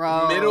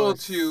gross. Middle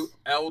to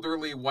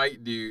elderly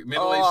white dude,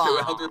 middle-aged Oh.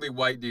 to elderly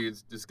white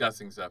dudes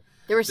discussing stuff.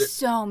 There were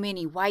so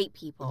many white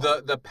people.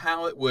 The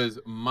palette was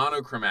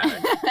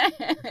monochromatic.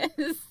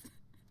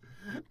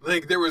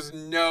 Like, there was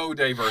no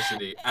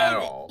diversity at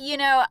all. You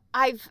know,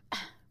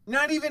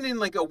 Not even in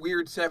like a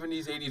weird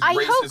 70s, 80s I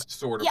racist hope-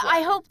 sort of yeah, way.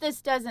 I hope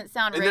this doesn't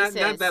sound And racist.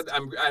 not that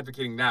I'm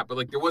advocating that, but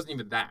like there wasn't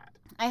even that.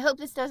 I hope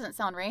this doesn't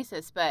sound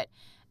racist, but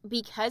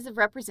because of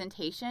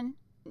representation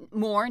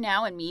more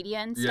now in media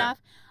and Yeah.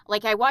 stuff,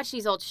 like I watch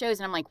these old shows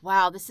and I'm like,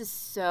 wow, this is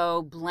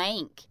so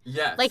blank.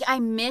 Yes. Like I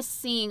miss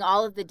seeing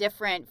all of the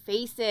different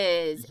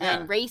faces Yeah.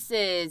 and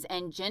races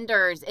and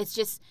genders. It's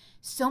just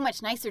so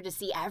much nicer to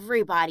see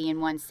everybody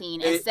in one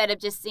scene It- instead of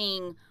just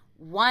seeing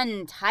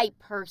one type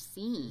per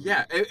scene.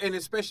 Yeah, and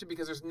especially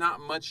because there's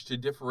not much to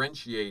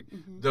differentiate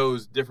Mhm.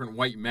 those different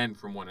white men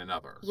from one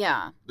another.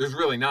 Yeah. There's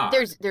really not.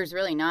 There's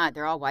really not.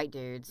 They're all white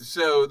dudes.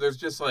 So there's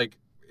just like,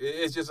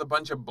 it's just a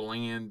bunch of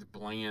bland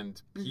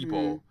people.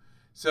 Mm-hmm.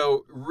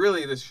 So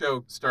really this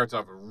show starts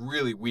off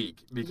really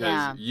weak because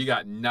Yeah. you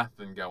got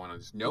nothing going on.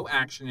 There's no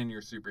action in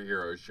your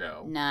superhero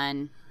show.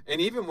 None. And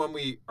even when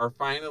we are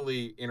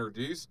finally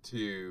introduced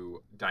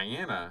to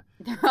Diana,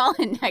 They're all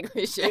in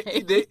negligee.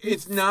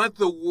 it's not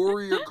the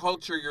warrior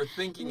culture you're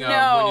thinking of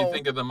when you No.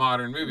 think of the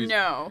modern movies.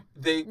 No.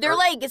 They're They're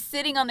like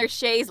sitting on their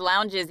chaise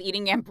lounges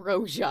eating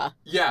ambrosia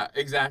Yeah,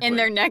 exactly. in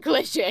their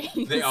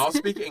negligees. They all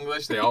speak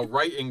English. They all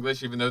write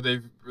English, even though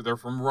they're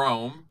from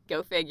Rome,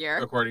 Go figure.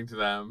 according to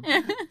them.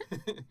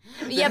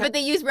 Yeah, but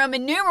they use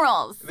Roman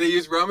numerals. They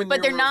use Roman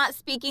But they're numerals, not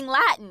speaking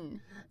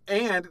Latin.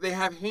 and they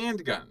have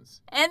handguns.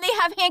 And they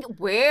have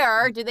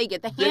Where do they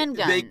get the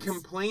handguns? They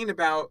complain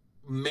about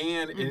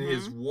man and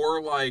his Mm-hmm.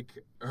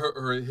 warlike,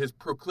 or his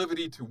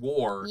proclivity to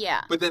war.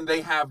 Yeah. But then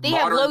they have They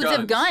have modern loads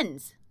of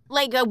guns.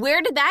 Like,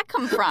 where did that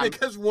come from?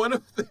 because one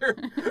of their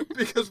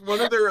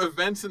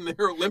events in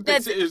their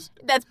Olympics is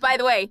That's, by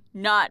the way,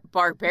 not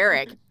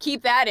barbaric.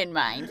 Keep that in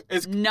mind.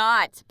 It's-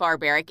 not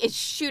barbaric. It's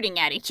shooting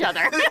at each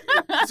other.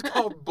 it's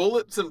called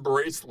bullets and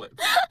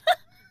bracelets.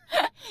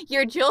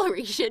 Your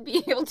jewelry should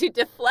be able to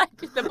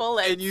deflect the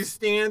bullets. And you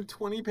stand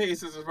 20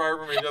 paces apart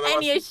from each other.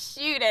 And you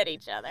shoot at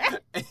each other.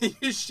 and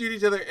you shoot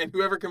each other, and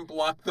whoever can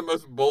block the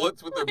most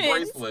bullets with their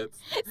Wins. bracelets.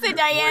 So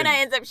Diana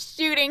wins. ends up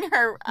shooting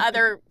her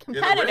other In the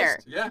competitor.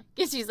 wrist, yeah.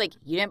 Because she's like,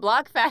 you didn't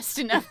block fast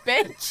enough,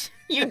 bitch.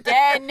 You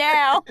dead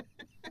now.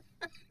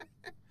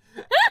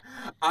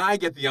 I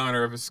get the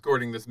honor of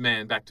escorting this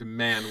man back to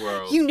man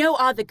world. You know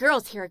all the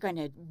girls here are going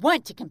to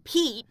want to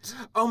compete.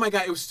 Oh my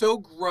god, it was so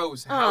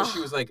gross how Ugh. she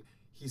was like,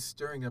 he's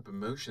stirring up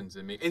emotions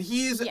in me. And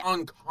he's Yeah.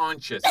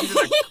 unconscious. He's in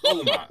a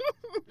coma.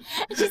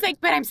 She's like,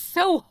 but I'm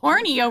so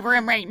horny over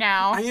him right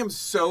now. I am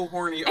so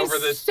horny over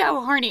this.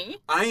 So horny.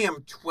 I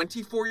am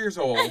 24 years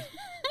old.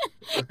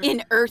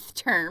 In Earth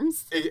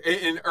terms.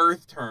 In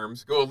Earth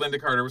terms. Well, Linda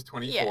Carter was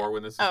 24 Yeah.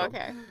 when this was Oh, filmed.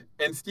 okay.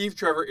 And Steve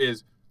Trevor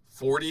is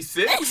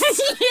 46.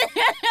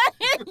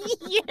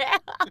 Yeah.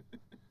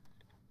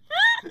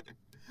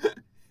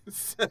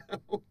 So,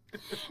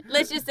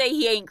 Let's just say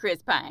he ain't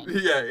Chris Pine.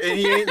 yeah, and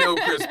he ain't no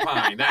Chris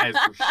Pine. That is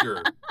for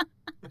sure.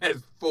 That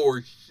is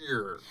for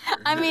sure.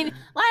 I mean,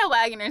 Lyle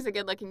Waggoner's a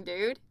good-looking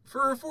dude.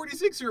 For a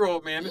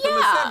 46-year-old man from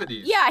Yeah. the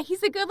 70s. Yeah,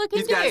 he's a good-looking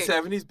He's dude. got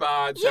 70s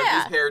bod, 70s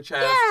Yeah. hair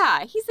chest.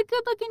 Yeah, he's a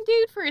good-looking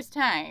dude for his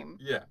time.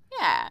 Yeah.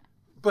 Yeah.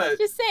 But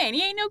Just saying,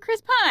 he ain't no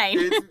Chris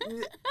Pine.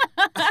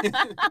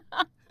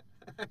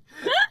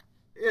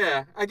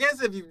 yeah, I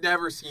guess if you've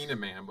never seen a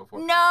man before.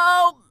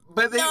 No.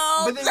 But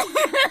No.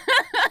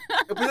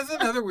 but that's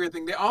another weird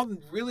thing. They all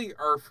really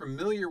are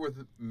familiar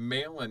with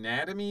male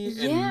anatomy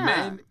Yeah. and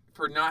men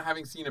for not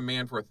having seen a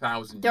man for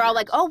 1,000 years. They're all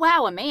like, oh,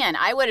 wow, a man.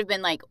 I would have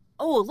been like,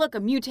 oh, look, a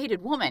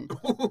mutated woman.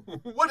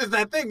 What is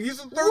that thing? He's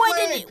a third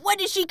leg. What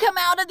did she come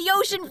out of the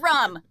ocean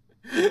from?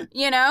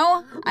 You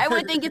know? I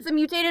would think it's a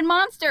mutated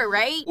monster,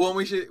 right? Well,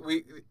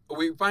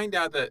 we find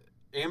out that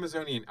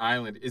Amazonian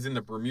Island is in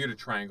the Bermuda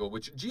Triangle,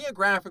 which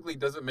geographically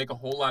doesn't make a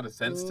whole lot of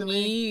sense to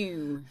me.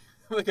 No.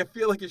 Like, I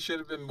feel like it should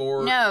have been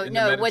more No, in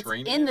the what's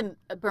Mediterranean. in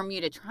the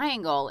Bermuda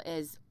Triangle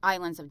is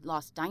islands of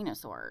lost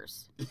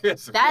dinosaurs.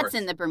 Yes, of That's course.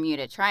 in the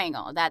Bermuda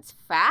Triangle. That's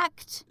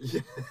fact.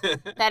 Yeah.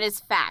 That is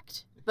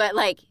fact. But,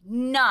 like,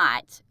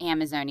 not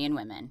Amazonian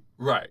women.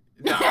 Right.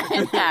 No.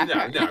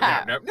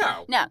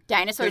 No. No,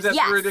 dinosaurs, That's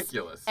yes.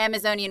 ridiculous.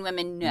 Amazonian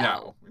women,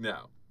 no.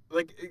 No.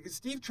 Like,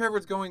 Steve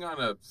Trevor's going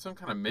on some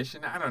kind of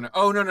mission. I don't know.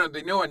 Oh, no.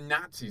 They know a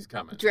Nazi's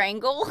coming.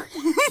 Drangle?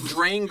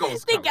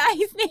 Drangle's The coming.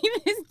 guy's name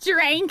is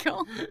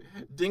Drangle.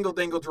 Dingle,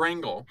 dangle,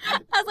 drangle. I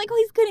was like, well,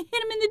 he's going to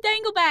hit him in the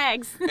dangle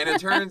bags. And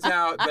it turns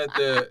out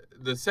that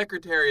the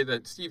secretary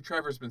that Steve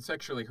Trevor's been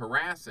sexually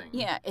harassing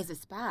Yeah, is a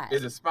spy.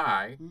 is a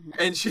spy. Mhm.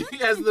 And she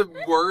has the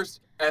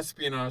worst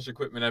espionage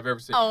equipment I've ever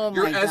seen. Oh,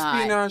 Your my God.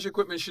 espionage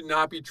equipment should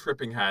not be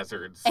tripping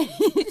hazards.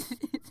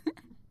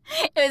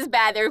 It was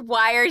bad. There were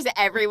wires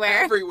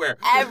everywhere. Everywhere.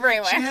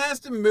 Everywhere. She has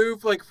to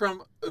move like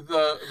from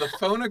the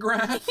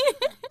phonograph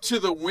to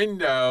the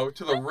window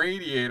to the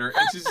radiator,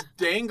 and she's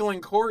dangling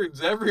cords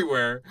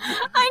everywhere.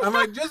 I'm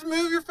like, just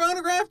move your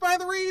phonograph by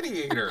the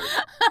radiator.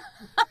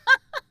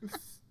 This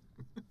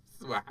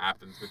is what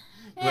happens with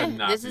This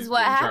Nazis is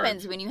what in charge.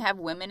 happens when you have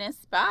women as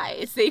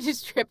spies. They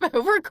just trip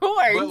over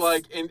cords. But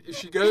like, and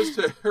she goes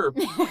to her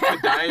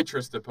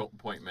podiatrist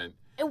appointment.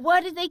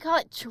 What did they call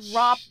it?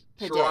 Chiropodist.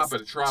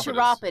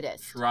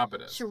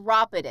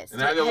 Chiropodist.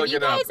 And I had to Have look you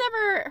it up. guys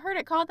ever heard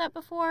it called that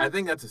before? I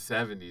think that's a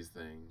 70s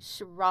thing.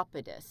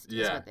 Chiropodist is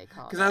Yeah. what they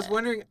call it. Because I was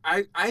wondering,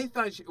 I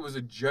thought it was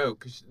a joke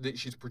because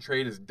she's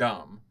portrayed as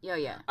dumb. Yeah,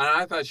 yeah. And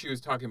I thought she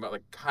was talking about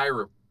like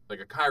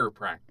a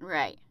chiropractor.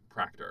 Right.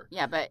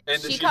 Yeah, but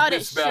And she she's called it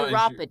misspelled-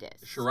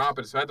 chiropodist.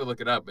 Chiropodist. So I had to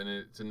look it up, and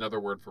it's another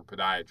word for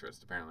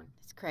podiatrist, apparently.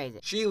 It's crazy.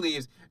 She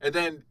leaves, and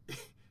then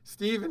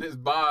Steve and his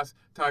boss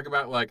talk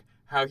about like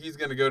how he's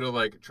gonna go to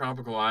like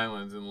tropical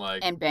islands and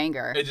like And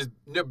banger. and just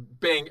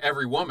bang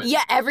every woman.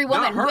 Yeah, every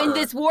woman. Not her. When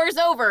this war's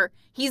over,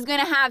 he's going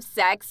to have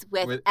sex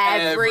with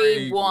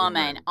every woman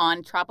woman.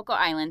 on tropical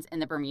islands in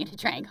the Bermuda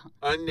Triangle.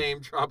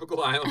 Unnamed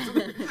tropical islands.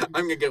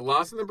 I'm gonna get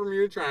lost in the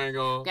Bermuda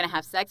Triangle. Going to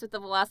have sex with the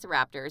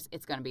velociraptors.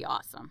 It's going to be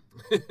awesome.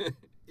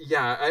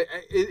 Yeah,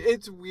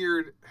 it's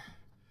weird.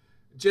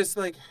 Just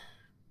like,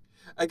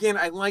 again,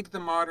 I like the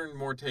modern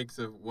more takes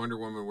of Wonder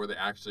Woman where they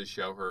actually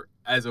show her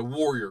as a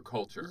warrior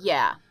culture.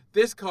 Yeah.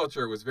 This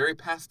culture was very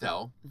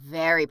pastel.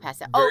 Very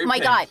pastel. Very Oh, my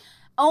pink. God.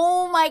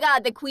 Oh, my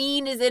God. The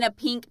queen is in a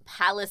pink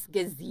palace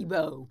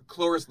gazebo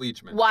Cloris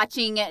Leachman.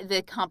 watching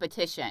the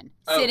competition,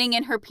 Oh. sitting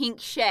in her pink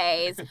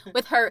chaise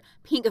with her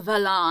pink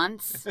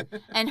valance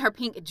and her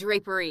pink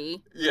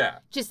drapery. Yeah.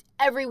 Just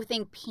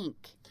everything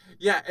pink.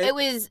 Yeah. It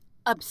was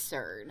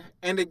absurd.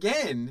 And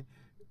again,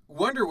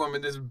 Wonder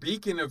Woman, this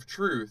beacon of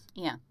truth,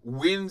 Yeah.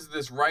 wins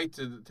this right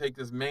to take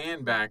this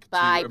man back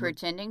By to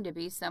pretending to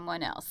be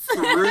someone else.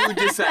 through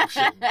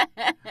deception.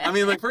 I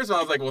mean, like, first of all,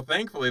 I was like, well,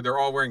 thankfully, they're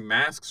all wearing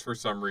masks for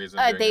some reason.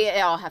 during They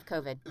this. all have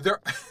COVID.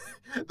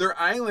 Their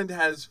island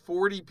has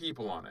 40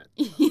 people on it.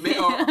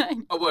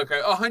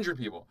 Okay, 100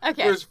 people.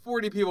 Okay. There's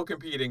 40 people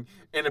competing,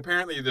 and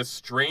apparently this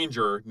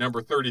stranger, number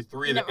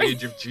 33, the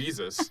age of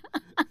Jesus,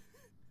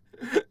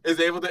 is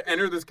able to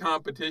enter this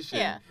competition,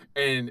 Yeah.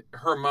 and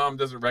her mom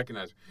doesn't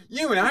recognize her.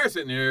 You and I are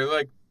sitting here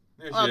like,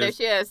 there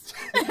She is.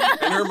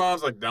 and her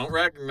mom's like, don't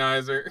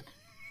recognize her.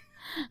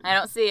 I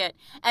don't see it.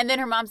 And then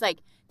her mom's like,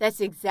 that's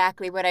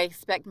exactly what I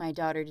expect my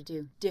daughter to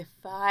do.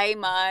 Defy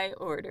my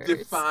orders.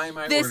 Defy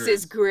my This orders.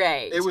 is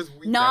great. It was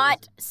weird.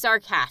 Not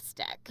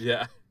sarcastic.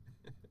 Yeah.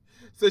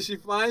 So she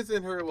flies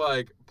in her,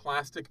 like,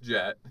 plastic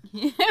jet.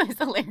 It was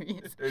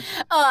hilarious.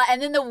 It's-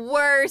 And then the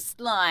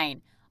worst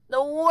line.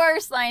 The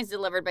worst lines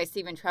delivered by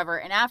Stephen Trevor.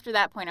 And after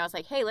that point, I was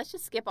like, hey, let's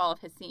just skip all of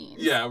his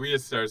scenes. Yeah, we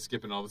just started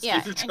skipping all the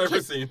Stephen Trevor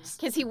scenes.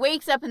 Because he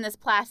wakes up in this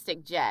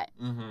plastic jet,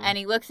 and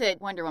he looks at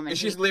Wonder Woman. And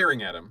she's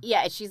leering at him.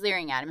 Yeah, she's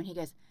leering at him, and he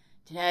goes,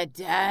 did I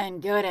die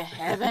and go to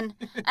heaven?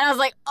 And I was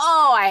like,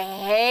 oh, I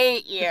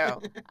hate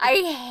you. I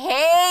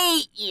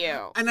hate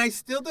you. And I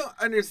still don't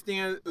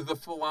understand the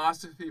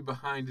philosophy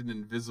behind an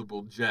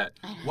invisible jet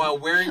while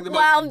wearing the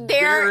most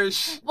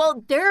garish...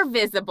 Well, they're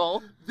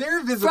visible.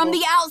 They're visible. From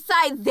the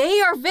outside,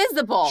 they are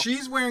visible.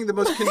 She's wearing the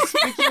most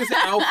conspicuous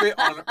outfit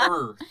on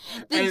Earth.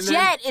 The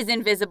jet is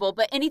invisible,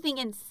 but anything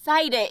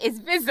inside it is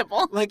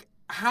visible. Like,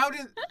 how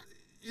did...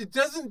 It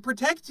doesn't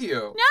protect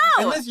you.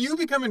 No. Unless you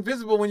become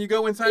invisible when you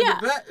go inside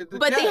the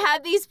But jet. they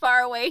had these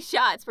faraway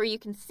shots where you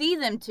can see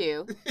them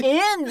two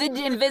in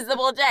the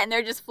invisible jet, and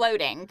they're just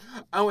floating.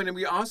 Oh, and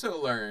we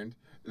also learned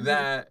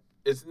that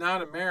it's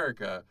not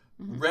America.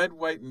 Red,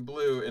 white, and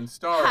blue, and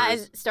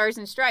stars. Stars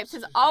and stripes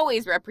has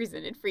always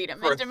represented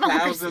freedom and democracy.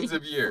 For thousands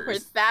of years.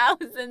 For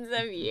thousands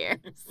of years.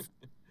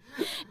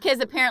 Because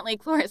apparently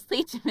Cloris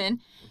Leachman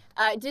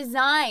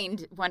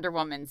designed Wonder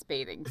Woman's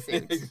bathing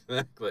suit.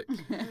 Exactly.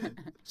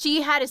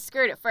 She had a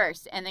skirt at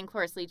first, and then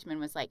Cloris Leachman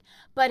was like,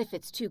 but if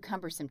it's too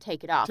cumbersome,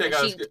 take it off. Take and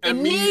off she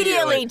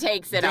immediately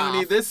takes it off. Don't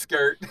need this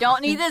skirt.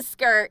 Don't need this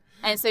skirt.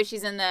 And so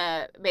she's in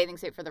the bathing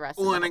suit for the rest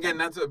of the Well, and again, thing.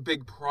 that's a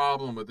big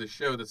problem with the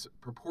show that's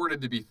purported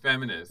to be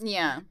feminist.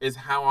 Yeah. Is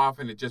how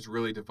often it just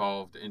really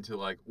devolved into,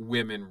 like,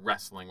 women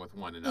wrestling with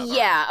one another.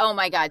 Yeah. Oh,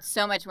 my God.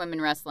 So much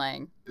women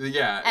wrestling.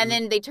 Yeah. And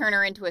then they turn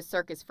her into a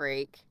circus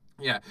freak.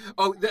 Yeah.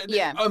 Oh,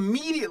 they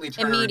immediately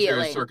turn her into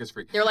a circus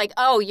freak. They're like,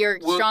 oh, you're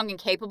strong and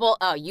capable.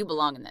 Oh, you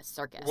belong in this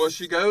circus. Well,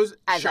 she goes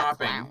as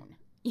shopping. A clown.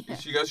 Yeah.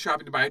 She goes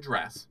shopping to buy a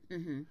dress.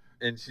 Mm-hmm.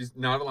 And she's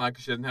not allowed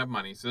because she doesn't have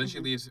money. So then she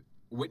leaves,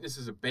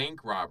 witnesses a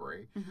bank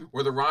robbery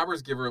where the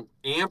robbers give her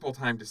ample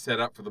time to set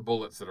up for the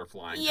bullets that are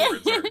flying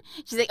towards her.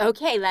 She's like,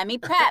 okay, let me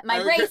prep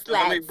my bracelets.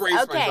 Let me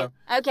brace myself.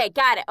 Okay,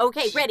 got it.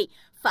 Okay, ready.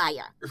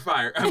 Fire.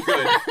 Fire. I'm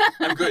good.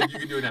 I'm good. You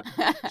can do it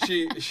now.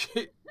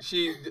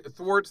 She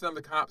thwarts them.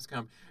 The cops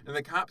come. And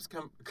the cops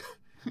come.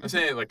 I'm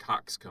saying it like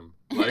cocks come.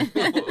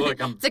 Like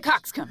I'm. It's a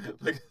coxcomb.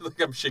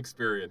 Like I'm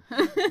Shakespearean.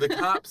 The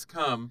cops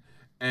come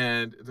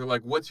and they're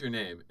like, what's your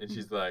name? And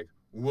she's like,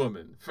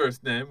 Woman.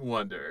 First name,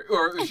 Wonder.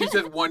 Or she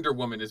says, Wonder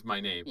Woman is my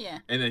name. Yeah.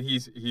 And then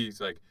he's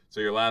like, so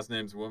your last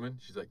name's Woman?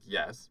 She's like,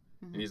 yes.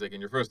 And he's like,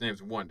 and your first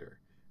name's Wonder.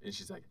 And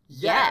she's like,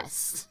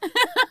 yes.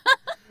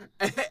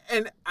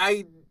 And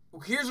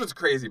here's what's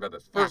crazy about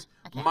this. First,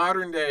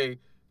 modern day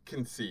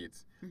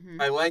conceits.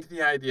 I like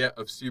the idea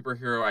of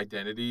superhero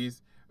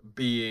identities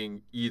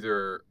being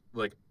either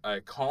like a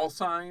call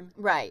sign.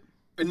 Right.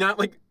 And not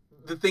like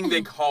the thing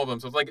they call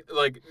themselves. Like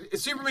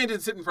Superman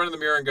didn't sit in front of the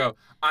mirror and go,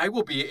 I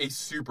will be a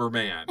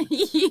Superman.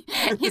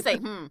 He's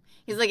like,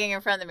 He's looking in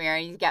front of the mirror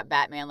and he's got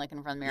Batman looking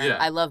in front of the mirror.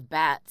 Yeah. I love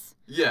bats.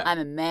 Yeah. I'm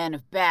a man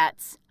of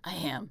bats. I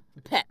am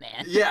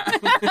Batman. Yeah.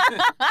 And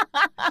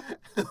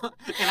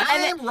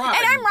I'm Robin.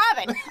 And I'm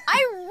Robin.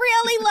 I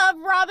really love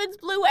Robin's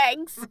blue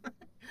eggs.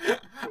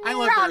 I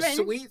love Robin. her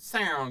sweet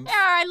sounds. Yeah,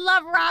 I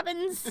love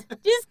Robins.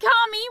 Just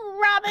call me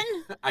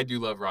Robin. I do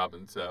love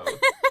Robin, so.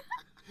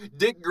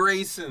 Dick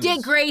Grayson.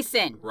 Dick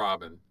Grayson.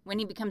 Robin. When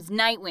he becomes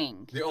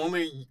Nightwing. The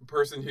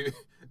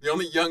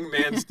only young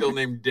man still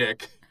named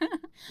Dick.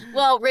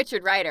 Well,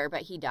 Richard Rider,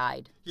 but he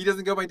died. He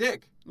doesn't go by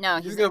Dick. No,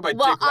 He doesn't go by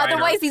well, Dick Rider.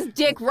 otherwise he's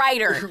Dick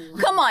Rider.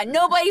 Come on,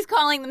 nobody's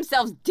calling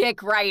themselves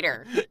Dick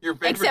Rider. Your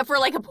favorite, except for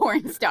like a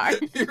porn star.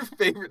 Your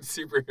favorite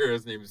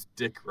superhero's name is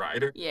Dick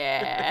Rider.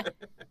 Yeah.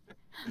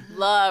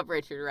 Love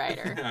Richard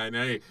Rider. I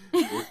know.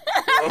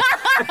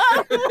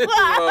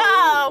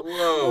 Whoa!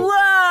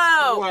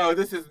 Whoa! Whoa!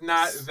 This is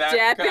not that.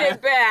 Step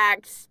it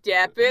back.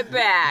 Step it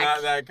back.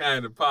 Not that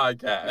kind of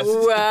podcast.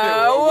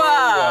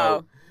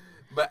 Whoa!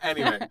 But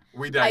anyway,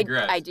 we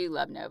digress. I do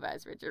love Nova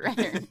as Richard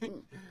Rider.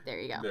 There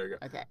you go. There you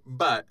go. Okay.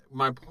 But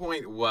my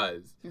point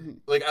was,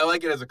 like, I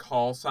like it as a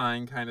call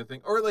sign kind of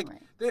thing, or like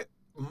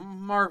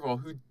Marvel,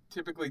 who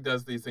typically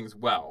does these things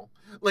well.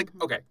 Like,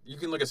 okay, you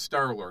can look at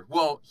Star-Lord.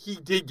 Well, he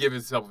did give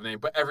himself a name,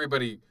 but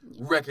everybody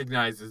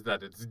recognizes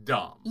that it's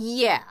dumb.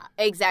 Yeah,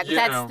 exactly.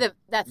 That's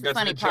the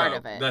funny part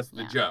of it. That's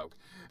the joke.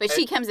 But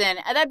she comes in,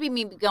 that'd be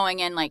me going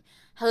in like,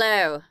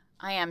 hello,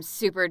 I am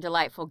super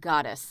delightful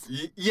goddess.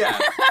 Yeah.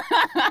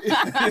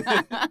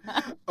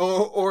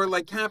 or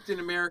like Captain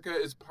America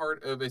is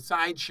part of a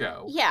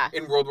sideshow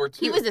in World War II.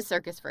 He was a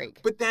circus freak.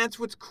 But that's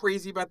what's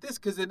crazy about this,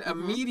 because then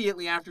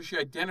immediately after she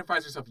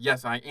identifies herself,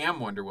 yes, I am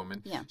Wonder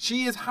Woman,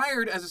 she is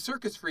hired as a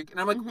circus freak. And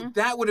I'm like,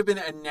 that would have been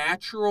a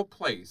natural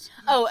place.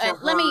 Oh,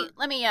 let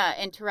me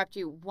interrupt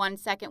you 1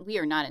 second. We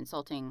are not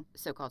insulting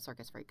so-called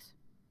circus freaks.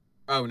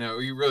 Oh, no,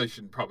 you really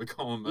shouldn't probably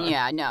call them that.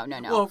 Yeah, no.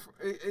 Well,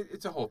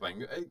 it's a whole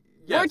thing.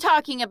 Yes. We're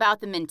talking about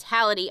the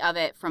mentality of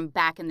it from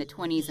back in the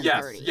 20s and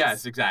 30s.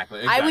 Yes, exactly.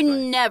 I would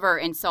never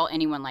insult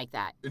anyone like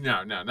that.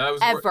 No, that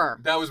was ever.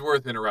 That was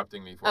worth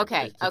interrupting me for.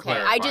 Okay.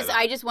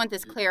 I just want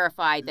this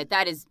clarified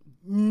that is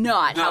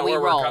not how we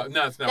roll.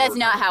 That's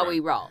not how we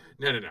roll.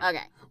 No.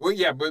 Okay. Well,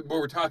 yeah, but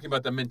we're talking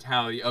about the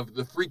mentality of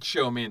the freak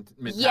show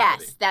mentality.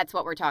 Yes, that's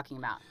what we're talking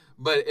about.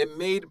 But it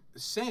made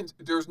sense.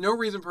 There's no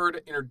reason for her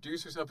to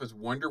introduce herself as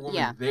Wonder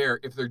Woman there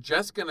if they're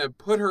just going to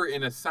put her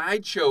in a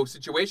sideshow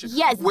situation.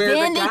 Yes, where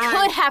then they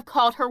could have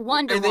called her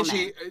Wonder Woman.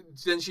 And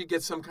then she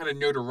gets some kind of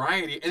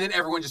notoriety, and then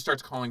everyone just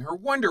starts calling her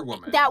Wonder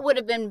Woman. That would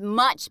have been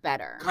much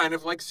better. Kind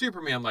of like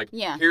Superman. Like,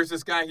 here's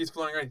this guy, he's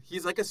flying around.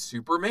 He's like a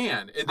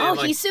Superman. And then,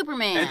 he's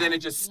Superman. And then it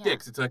just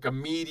sticks. It's like a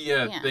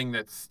media thing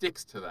that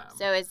sticks to them.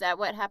 So is that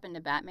what happened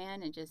to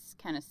Batman? It just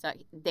kind of stuck.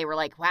 They were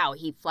like, wow,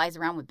 he flies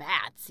around with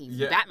bats. He's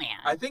Batman.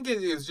 I think it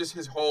was just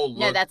his whole look.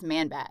 No, that's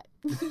Man-Bat.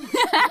 And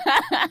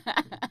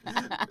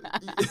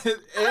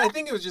I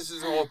think it was just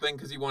his whole thing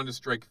because he wanted to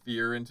strike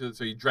fear into it,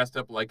 so he dressed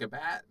up like a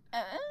bat.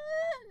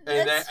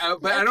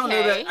 But I don't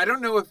know that. I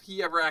don't know if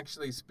he ever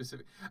actually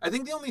specific. I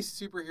think the only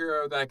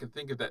superhero that I can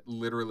think of that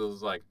literally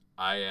was like,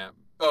 I am.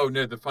 Oh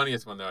no, the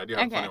funniest one though. I do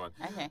have a funny one.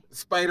 Okay.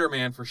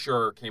 Spider-Man for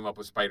sure came up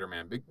with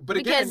Spider-Man, but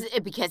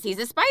because he's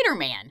a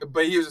Spider-Man.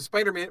 But he was a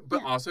Spider-Man,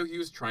 but also he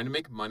was trying to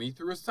make money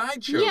through a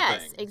sideshow thing.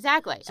 Yes,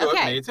 exactly. So it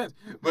made sense.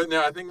 But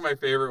no, I think my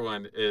favorite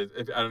one is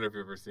I don't know if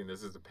you've ever seen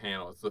this as a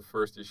panel. It's the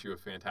first issue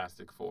of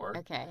Fantastic Four.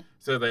 Okay.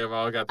 So they have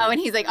all got. And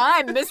he's like,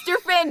 I'm Mr.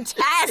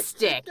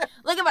 Fantastic.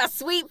 Look at my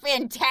sweet,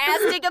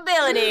 fantastic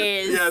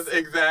abilities. Yes,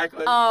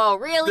 exactly. Oh,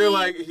 really? They're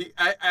like,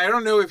 I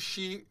don't know if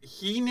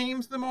he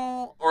names them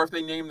all or if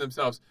they name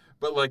themselves.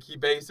 But, like, he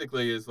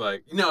basically is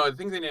like, no, I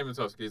think they name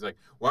themselves because he's like,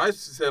 well, I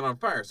set on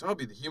fire, so I'll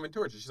be the Human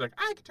Torch. And she's like,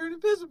 I can turn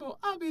invisible.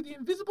 I'll be the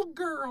Invisible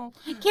Girl.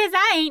 Because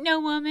I ain't no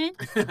woman.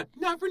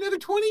 Not for another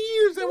 20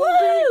 years, I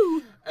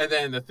won't be. And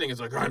then the Thing is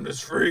like, I'm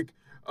this freak.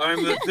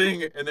 I'm the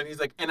Thing. And then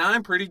he's like, and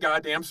I'm pretty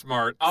goddamn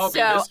smart. I'll be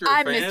Mr.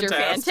 I'm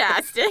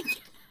Fantastic.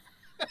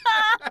 Mr.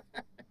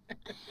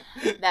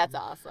 Fantastic. That's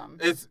awesome.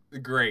 It's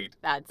great.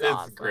 That's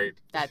awesome. It's great.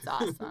 That's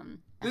awesome.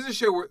 This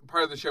is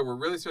part of the show where it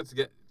really starts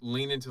to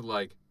lean into,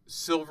 like,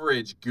 Silver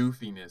Age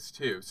goofiness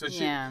too.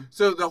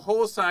 So the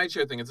whole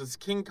sideshow thing, it's this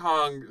King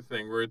Kong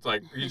thing where it's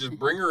like you just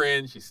bring her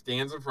in, she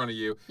stands in front of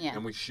you,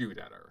 and we shoot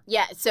at her.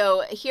 Yeah,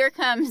 so here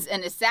comes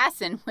an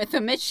assassin with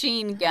a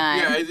machine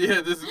gun.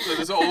 Yeah.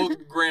 This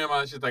old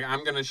grandma, she's like,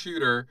 I'm gonna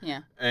shoot her.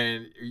 Yeah.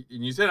 And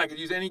you said I could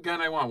use any gun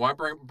I want. Well,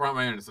 I brought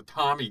my own. It's a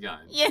Tommy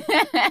gun. Yeah.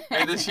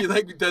 And then she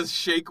like does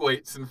shake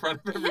weights in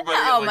front of everybody.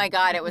 Oh my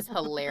God, it was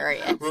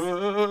hilarious.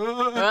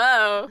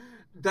 Whoa.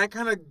 That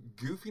kind of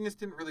goofiness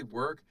didn't really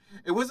work.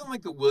 It wasn't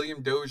like the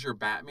William Dozier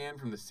Batman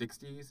from the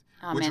 60s.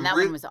 Oh, man, that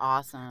one was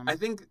awesome. I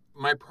think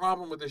my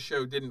problem with the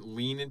show didn't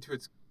lean into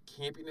its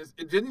campiness.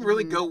 It didn't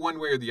really go one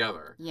way or the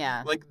other.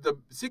 Yeah. Like, the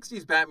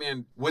 60s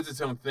Batman was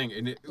its own thing.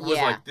 And it was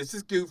like, this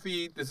is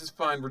goofy, this is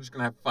fun, we're just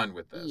going to have fun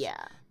with this.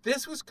 Yeah.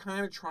 This was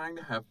kind of trying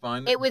to have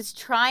fun. It was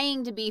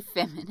trying to be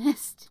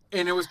feminist.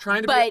 And it was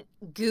trying to be... But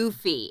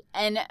goofy.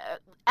 And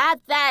at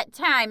that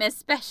time,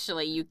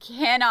 especially, you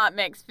cannot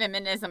mix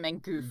feminism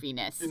and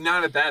goofiness.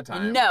 Not at that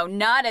time. No,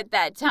 not at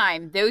that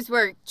time. Those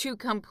were two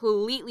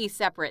completely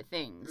separate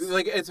things.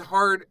 Like, it's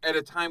hard at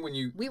a time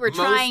when we were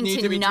trying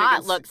to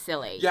not look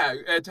silly. Yeah,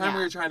 at a time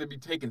we were trying to be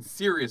taken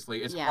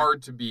seriously, it's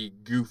hard to be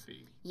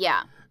goofy.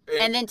 Yeah.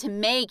 And then to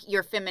make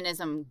your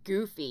feminism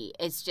goofy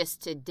is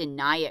just to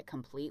deny it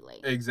completely.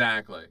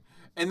 Exactly.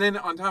 And then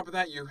on top of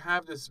that, you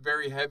have this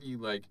very heavy,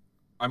 like,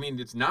 I mean,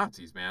 it's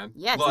Nazis, man.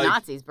 Yeah, it's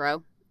Nazis,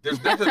 bro.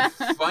 There's nothing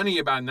funny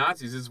about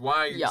Nazis. This is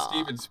why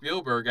Steven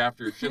Spielberg,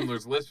 after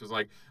Schindler's List, was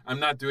like, I'm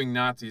not doing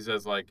Nazis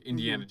as, like,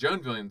 Indiana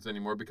Jones villains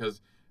anymore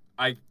because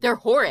they're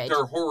horrid.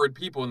 They're horrid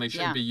people, and they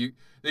shouldn't be.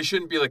 They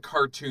shouldn't be like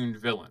cartoon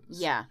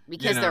villains. Yeah,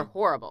 because they're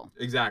horrible.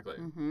 Exactly.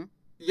 Mm-hmm.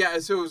 Yeah,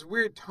 so it was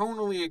weird.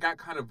 Tonally, it got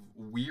kind of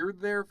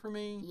weird there for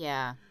me.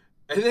 Yeah.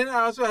 And then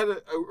I also had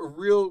a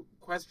real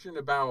question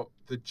about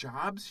the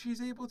jobs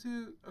she's able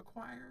to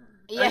acquire.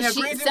 Yeah,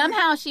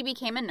 somehow she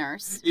became a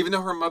nurse. Even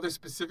though her mother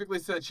specifically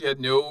said she had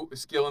no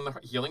skill in the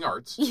healing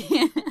arts.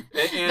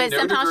 But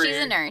somehow she's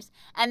a nurse.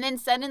 And then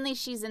suddenly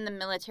she's in the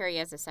military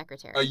as a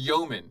secretary. A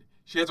yeoman.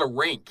 She has a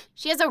rank.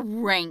 She has a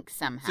rank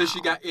somehow. So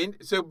she got in.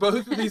 So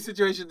both of these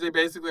situations, they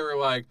basically were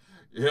like,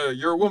 yeah,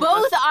 you're a woman.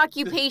 Both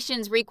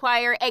occupations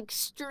require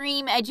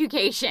extreme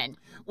education.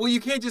 Well, you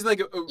can't just like...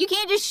 you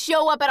can't just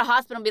show up at a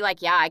hospital and be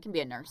like, yeah, I can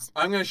be a nurse.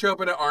 I'm going to show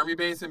up at an army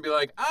base and be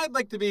like, I'd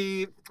like to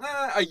be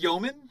a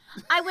yeoman.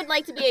 I would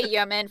like to be a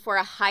yeoman for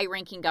a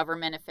high-ranking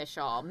government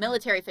official,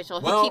 military official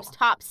who keeps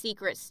top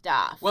secret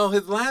stuff. Well,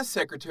 his last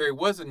secretary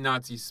was a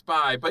Nazi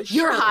spy, but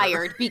You're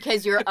hired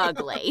because you're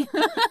ugly.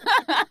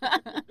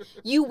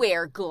 You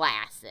wear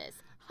glasses.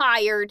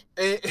 Hired.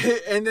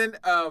 And then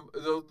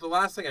the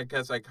last thing I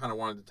guess I kind of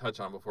wanted to touch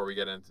on before we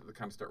get into the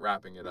kind of start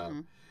wrapping it up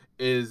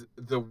is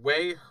the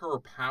way her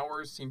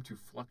powers seem to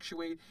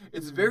fluctuate.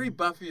 It's very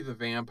Buffy the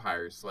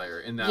Vampire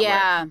Slayer in that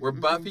way. Where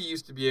Buffy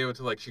used to be able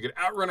to, like, she could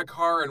outrun a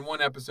car in one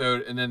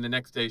episode and then the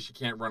next day she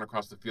can't run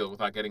across the field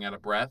without getting out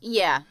of breath.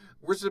 Yeah.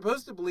 We're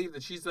supposed to believe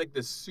that she's like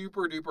this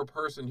super duper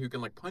person who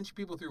can like punch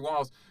people through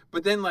walls,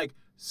 but then like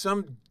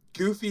some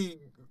goofy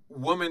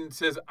woman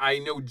says, I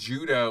know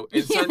judo,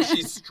 and suddenly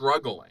she's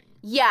struggling.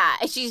 Yeah,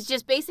 she's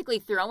just basically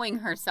throwing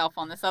herself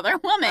on this other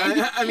woman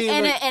I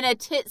mean, in a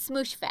tit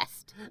smoosh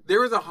fest.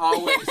 There was a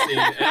hallway scene,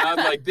 and I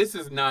was like, "This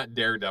is not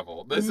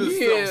Daredevil. This is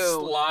so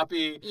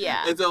sloppy."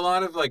 Yeah, it's a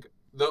lot of like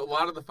a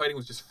lot of the fighting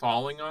was just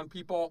falling on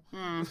people.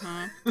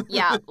 Mm-hmm.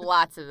 Yeah,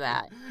 lots of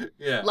that.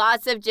 Yeah,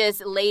 lots of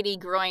just lady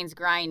groins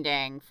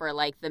grinding for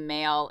like the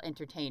male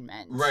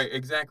entertainment. Right,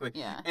 exactly.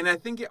 Yeah, and I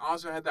think it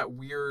also had that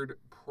weird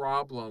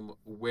problem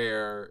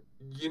where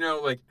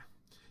like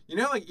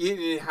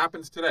it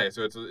happens today,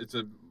 so it's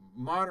a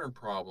modern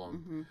problem,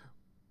 mm-hmm.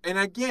 and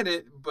I get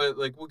it, but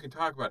like we can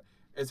talk about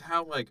is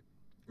how like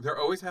there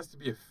always has to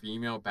be a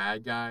female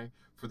bad guy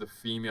for the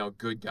female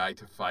good guy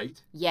to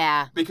fight.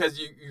 Yeah, Because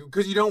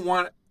you don't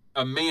want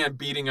a man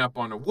beating up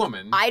on a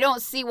woman. I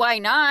don't see why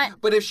not.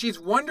 But if she's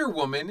Wonder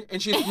Woman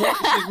and she's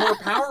more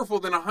powerful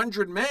than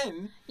 100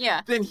 men,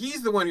 Yeah, then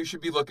he's the one who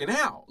should be looking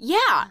out.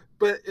 yeah.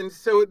 And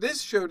so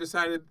this show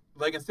decided,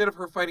 like, instead of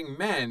her fighting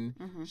men,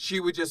 Mm-hmm. she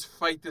would just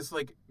fight this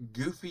like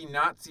goofy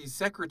Nazi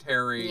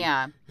secretary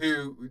Yeah.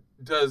 who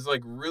does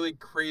like really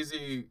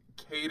crazy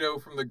Kato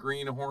from the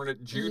Green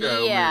Hornet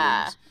judo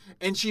Yeah. moves.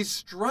 And she's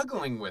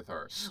struggling with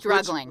her.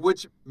 Struggling.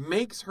 Which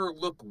makes her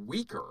look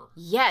weaker.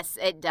 Yes,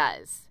 it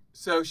does.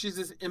 So she's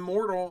this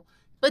immortal.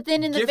 But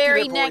then in the Gifted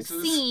very at next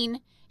voices. scene,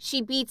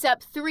 she beats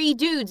up 3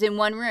 dudes in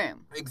one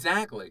room.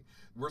 Exactly.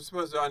 We're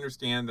supposed to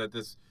understand that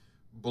this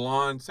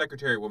blonde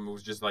secretary woman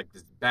was just like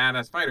this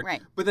badass fighter.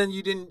 Right. But then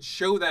you didn't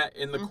show that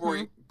in the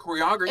Mhm.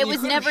 choreography. It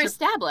was never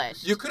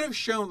established. You could have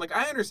shown, like,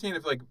 I understand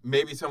if, like,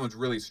 maybe someone's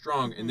really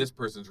strong and this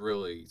person's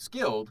really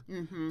skilled.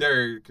 Mm-hmm.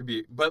 There could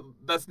be, but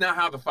that's not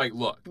how the fight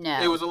looked.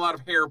 No. It was a lot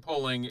of hair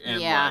pulling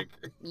and, Yeah. like.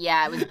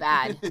 Yeah, it was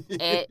bad.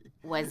 It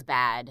was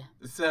bad.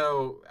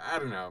 So, I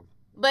don't know.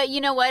 But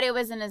you know what? It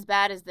wasn't as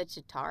bad as the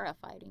Chitara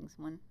fightings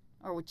one.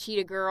 Or with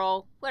Cheetah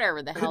Girl,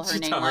 whatever the hell her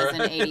name was in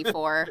Chitara.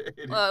 84.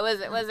 What was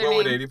it? Was her What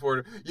would name?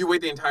 84? You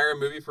wait the entire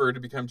movie for her to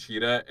become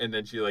Cheetah, and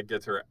then she, like,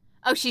 gets her.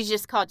 Oh, she's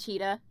just called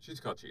Cheetah? She's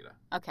called Cheetah.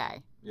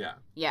 Okay. Yeah.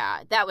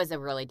 Yeah, that was a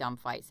really dumb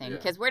fight scene. Yeah.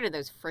 Because where did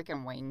those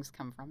freaking wings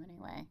come from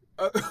anyway?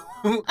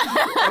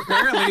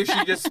 Apparently, if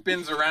she just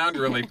spins around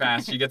really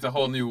fast, she gets a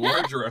whole new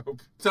wardrobe.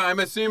 So I'm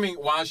assuming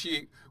while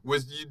she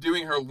was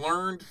doing her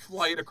learned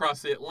flight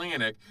across the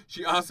Atlantic,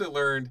 she also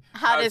learned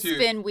How to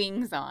spin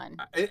wings on.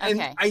 And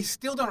Okay. I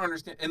still don't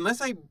understand,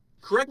 unless I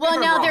correct me Well, if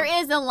I'm now wrong.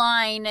 there is a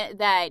line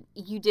that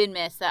you did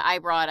miss that I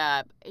brought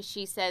up.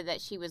 She said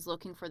that she was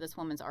looking for this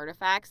woman's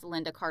artifacts,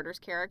 Linda Carter's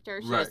character.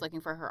 She was Right.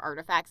 looking for her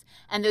artifacts,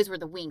 and those were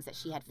the wings that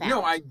she had found.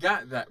 No, I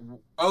got that.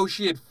 Oh,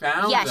 she had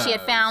found Yeah, she had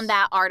those. found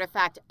that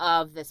artifact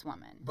of this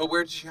woman. But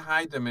where did she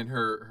hide them in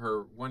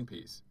her one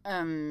piece?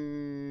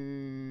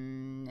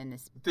 In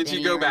this. Did she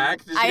spinny go room.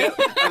 back? Did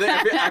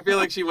she I feel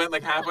like she went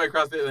like halfway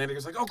across the Atlantic.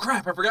 It's like, oh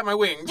crap, I forgot my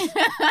wings.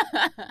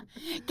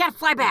 Gotta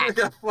fly I back.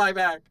 gotta fly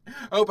back.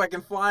 I hope I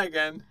can fly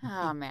again.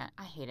 Oh man,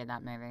 I hated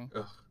that movie.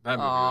 Ugh, that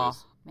movie Oh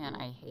was man,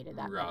 I hated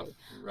that rough. movie.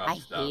 Rough I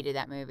stuff. hated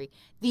that movie.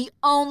 The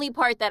only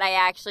part that I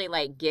actually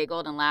like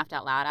giggled and laughed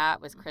out loud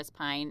at was Chris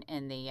Pine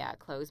in the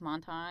clothes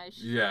montage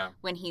Yeah.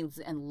 when he's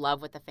in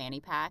love with the fanny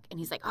pack and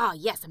he's like, "Oh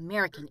yes,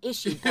 American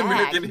issued bag."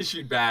 American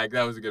issued bag.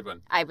 That was a good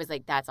one. I was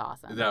like, "That's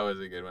awesome." That was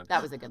a good one.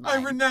 That was a good I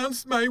line.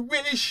 renounced my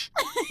wish.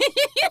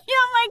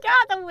 Oh my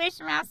god, the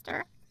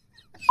Wishmaster.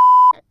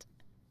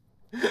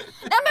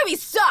 That movie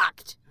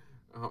sucked.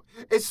 Oh,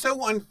 it's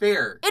so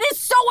unfair. It is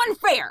so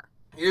unfair.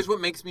 Here's what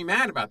makes me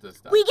mad about this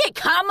stuff. We get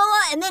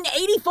Kamala and then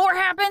 84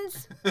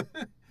 happens.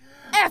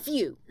 F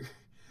you.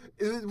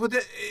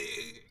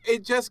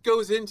 It just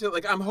goes into,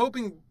 like, I'm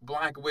hoping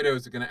Black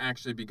Widows are going to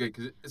actually be good.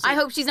 Cause I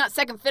hope she's not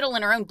second fiddle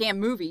in her own damn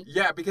movie.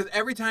 Yeah, because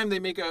every time they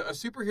make a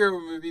superhero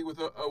movie with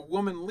a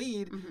woman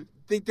lead,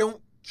 they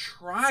don't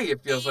try,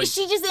 it feels like.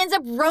 She just ends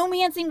up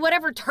romancing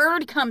whatever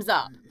turd comes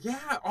up.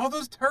 Yeah, all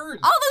those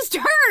turds. All those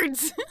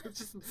turds. It's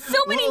just so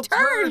many little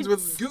turds.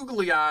 with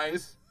googly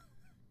eyes.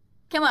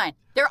 Come on.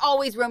 They're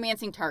always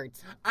romancing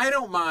turds. I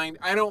don't mind.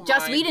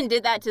 Joss Whedon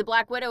did that to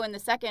Black Widow in the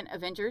second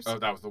Avengers. Oh,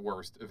 that was the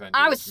worst Avengers.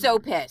 I was so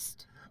movie.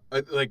 pissed.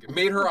 Like,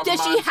 made her a Does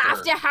monster. she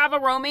have to have a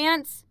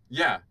romance?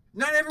 Yeah.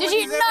 Not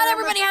everybody. Not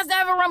everybody has to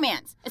have a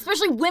romance,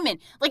 especially women.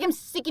 Like, I'm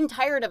sick and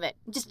tired of it.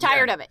 I'm just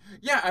tired of it.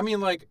 Yeah, I mean,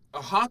 like,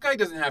 a Hawkeye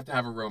doesn't have to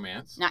have a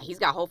romance. Nah, he's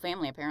got a whole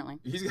family, apparently.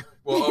 He's got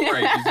a whole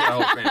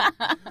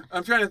family.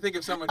 I'm trying to think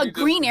of someone who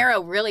Green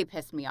Arrow really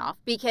pissed me off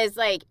because,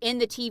 like, in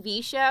the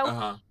TV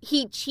show,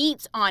 he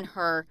cheats on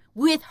her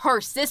with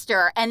her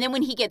sister, and then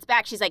when he gets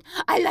back, she's like,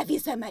 "I love you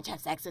so much, have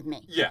sex with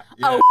me." Yeah.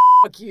 Oh,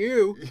 fuck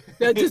you.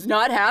 That does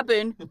not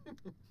happen.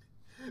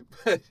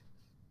 But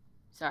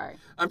Sorry.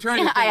 I'm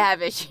trying to I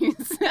have issues.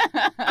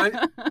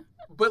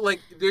 but, like,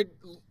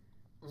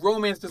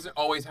 romance doesn't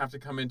always have to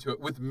come into it.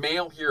 With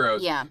male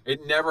heroes, Yeah.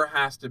 it never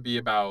has to be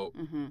about,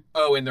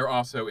 and they're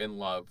also in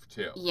love,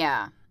 too.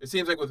 Yeah. It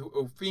seems like with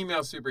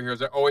female superheroes,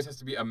 there always has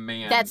to be a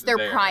man. That's their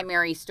there.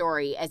 primary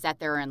story, is that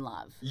they're in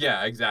love.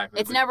 Yeah, exactly.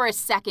 It's never a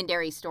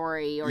secondary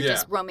story or Yeah.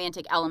 just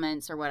romantic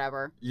elements or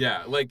whatever.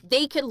 Yeah, like...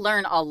 They could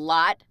learn a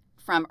lot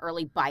from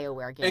early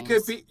BioWare games. It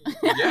could be,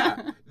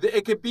 yeah.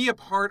 It could be a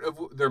part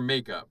of their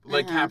makeup,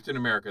 like Uh-huh. Captain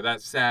America,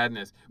 that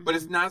sadness, but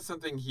it's not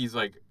something he's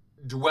like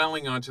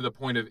dwelling on to the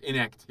point of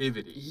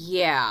inactivity.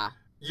 Yeah.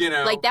 You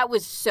know, Like, that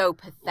was so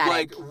pathetic.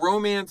 like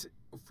romance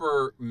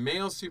for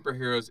male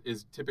superheroes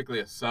is typically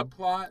a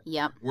subplot,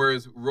 Yep.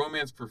 whereas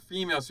romance for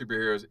female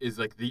superheroes is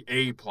like the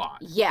A plot,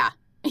 Yeah.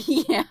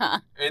 Yeah.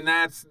 and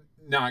that's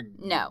not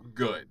No.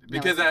 good No,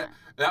 because it's that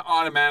not. that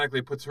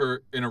automatically puts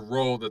her in a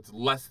role that's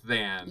less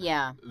than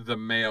Yeah. the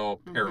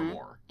male Mhm.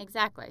 paramour.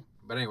 Exactly.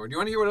 But anyway, do you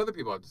want to hear what other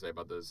people have to say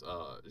about this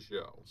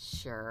show?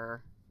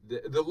 Sure.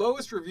 The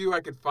lowest review I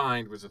could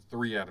find was a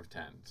 3 out of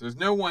 10. So there's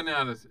no 1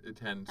 out of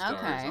 10 stars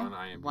Okay. on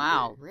IMDb.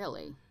 Wow,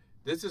 really?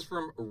 This is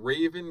from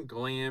Raven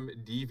Glam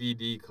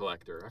DVD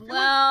Collector. I feel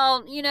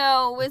Well, you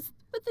know, with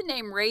the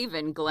name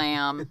Raven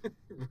Glam,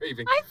 like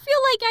Raven. I feel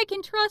like I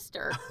can trust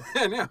her.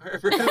 I know.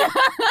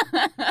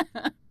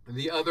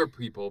 The other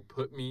people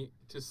put me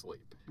to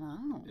sleep.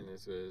 Oh. And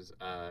this is,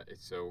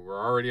 so we're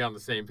already on the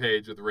same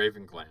page with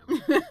Raven Glam.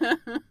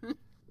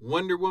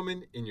 Wonder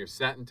Woman in your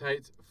satin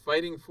tights,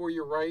 fighting for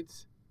your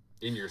rights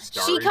in your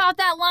starry... She caught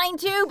that line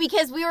too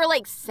because we were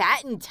like,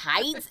 satin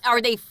tights?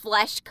 Are they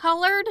flesh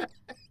colored?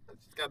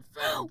 It's got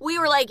satin. We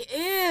were like,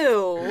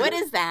 ew, what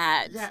is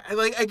that? Yeah,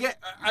 like,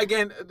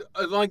 again,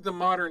 like the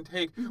modern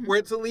take, where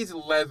it's at least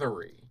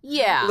leathery.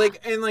 Yeah.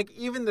 And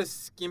even the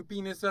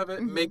skimpiness of it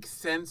Mhm. makes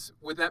sense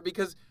with that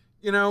because,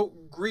 you know,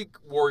 Greek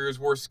warriors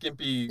wore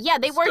skimpy Yeah,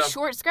 they wore stuff.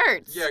 short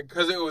skirts. Yeah,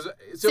 because it was...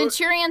 So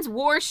Centurions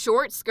wore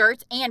short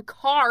skirts and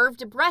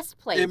carved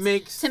breastplates it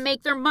makes... to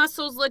make their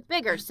muscles look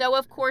bigger. So,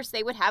 of course,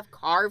 they would have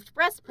carved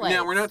breastplates.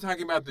 Now, we're not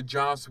talking about the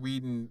Joss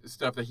Whedon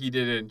stuff that he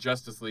did in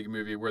Justice League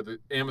movie where the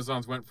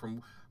Amazons went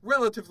from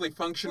relatively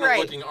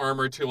functional-looking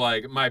armor to,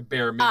 like, my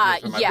bare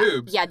midriff and my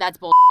boobs. Yeah, that's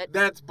bullshit.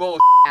 That's bullshit.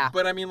 Yeah.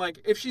 But, I mean, like,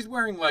 if she's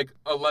wearing, like,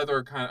 a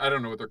leather kind of... I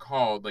don't know what they're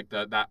called, like,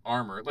 that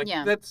armor. Like,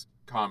 Yeah. that's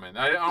common.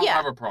 I don't Yeah.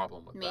 have a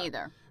problem with that. Me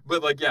either.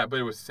 But, like, yeah, but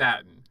it was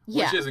satin,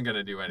 Yeah. which isn't going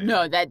to do anything.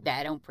 No, that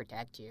don't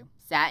protect you.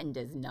 Satin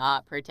does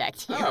not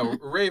protect you. Oh,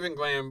 Raven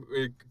Glam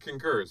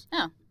concurs.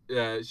 Oh.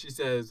 She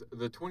says,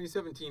 the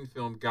 2017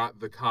 film got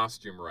the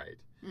costume right.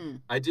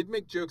 Mm. I did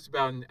make jokes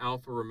about an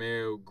Alfa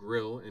Romeo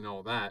grill and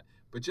all that,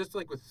 but just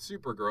like with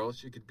Supergirl,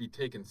 she could be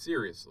taken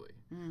seriously.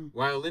 Mm.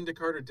 While Linda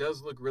Carter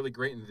does look really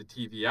great in the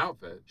TV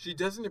outfit, she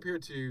doesn't appear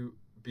to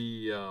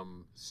be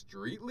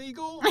street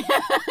legal.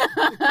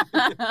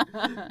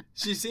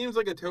 She seems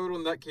like a total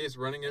nutcase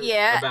running it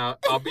Yeah. about,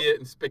 albeit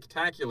in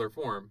spectacular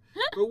form,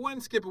 but one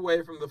skip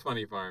away from the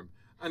funny farm.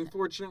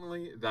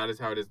 Unfortunately, that is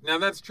how it is. Now,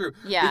 that's true.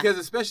 Yeah. Because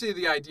especially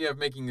the idea of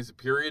making this a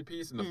period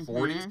piece in the Mhm.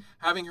 40s,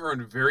 having her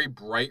in very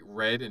bright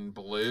red and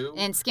blue.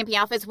 And skimpy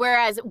outfits,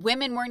 whereas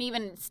women weren't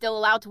even still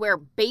allowed to wear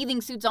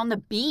bathing suits on the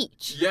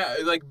beach. Yeah,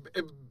 like,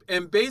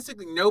 and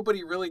basically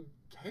nobody really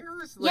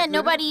cares. Yeah, Like,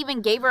 nobody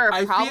even gave her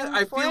a problem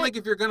I for feel it. like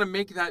if you're going to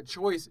make that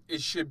choice,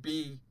 it should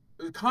be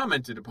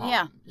commented upon.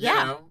 Yeah, You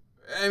yeah. know?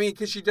 I mean,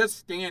 because she does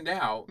stand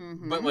out,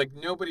 but, Mhm. like,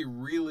 nobody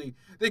really...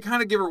 They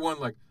kind of give her one,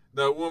 like,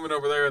 the woman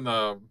over there in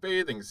the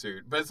bathing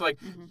suit. But it's like,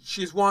 Mhm.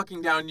 she's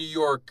walking down New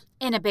York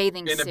in a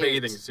bathing in suit. a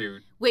bathing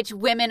suit. Which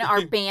women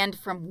are banned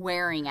from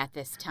wearing at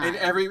this time.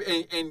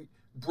 And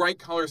bright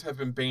colors have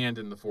been banned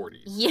in the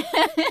 40s. Yeah.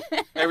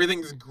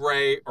 Everything's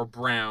gray or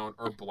brown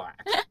or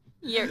black.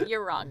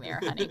 You're wrong there,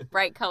 honey.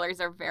 Bright colors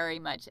are very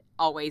much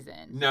always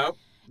in. Nope.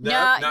 No,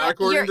 Not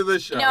according you're- to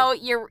this show. No,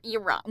 you're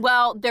wrong.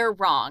 Well, they're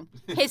wrong.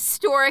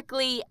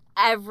 Historically,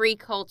 every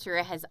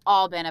culture has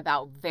all been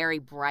about very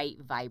bright,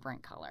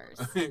 vibrant colors.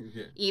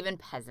 yeah. Even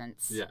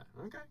peasants. Yeah.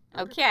 Okay.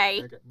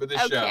 Okay. But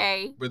this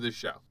Okay. show. But this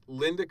show.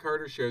 Linda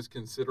Carter shows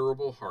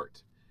considerable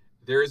heart.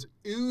 There's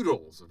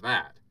oodles of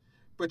that.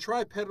 But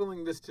try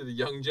peddling this to the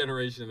young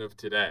generation of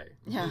today.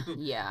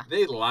 Yeah.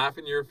 They laugh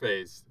in your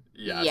face.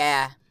 Yes.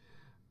 Yeah.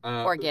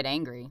 Or get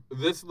angry.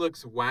 This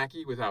looks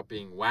wacky without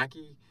being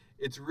wacky.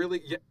 It's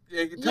really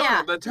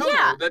Yeah. the tone,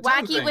 Yeah. that tone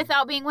Wacky thing.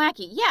 without being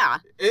wacky. Yeah.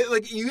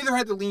 Like you either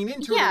had to lean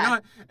into it Yeah. or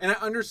not. And I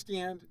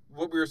understand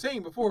what we were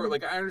saying before. Mhm.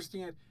 Like I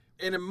understand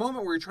in a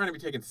moment where you're trying to be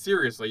taken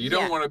seriously, you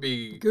don't Yeah. want to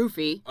be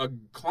Goofy. a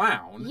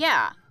clown.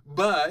 Yeah.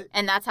 But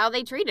And that's how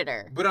they treated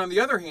her. on the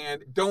other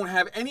hand, don't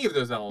have any of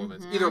those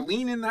elements. Mhm. Either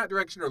lean in that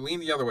direction or lean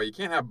the other way. You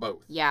can't have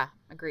both. Yeah.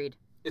 Agreed.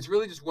 It's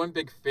really just one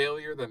big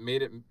failure that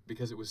made it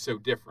because it was so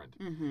different.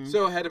 Mm-hmm.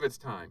 So ahead of its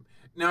time.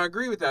 Now I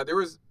agree with that.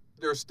 There's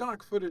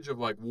stock footage of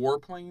like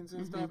warplanes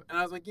and Mhm. stuff, and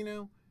I was like, you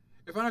know,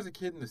 if I was a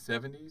kid in the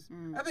 70s,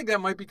 Mm. I think that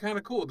might be kind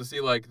of cool to see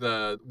like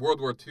the World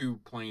War II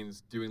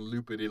planes doing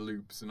loopity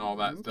loops and all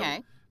that stuff.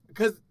 Okay.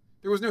 Because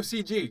there was no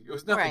CG. It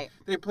was nothing. Right.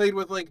 They played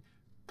with like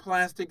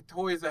plastic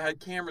toys that had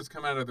cameras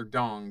come out of their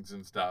dongs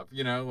and stuff.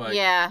 You know, like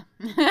Yeah.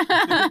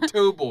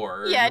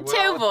 Tobor. Yeah, and,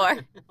 well,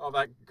 Tobor. all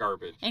that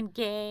garbage. And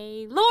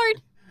gay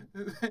Lord.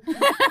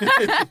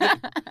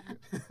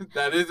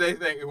 That is a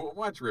thing.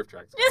 Watch Riff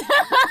Tracks.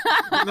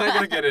 I'm not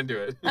going to get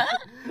into it.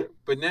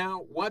 But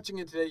now, watching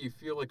it today, you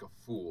feel like a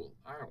fool.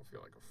 I don't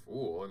feel like a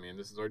fool. I mean,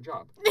 this is our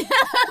job.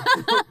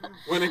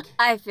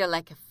 I feel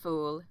like a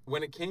fool.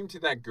 When it came to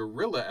that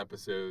gorilla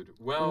episode,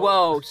 well...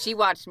 Whoa, she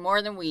watched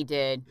more than we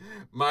did.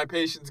 My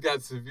patience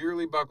got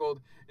severely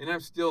buckled, and I'm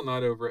still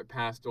not over it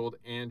past old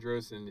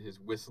Andros and his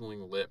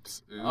whistling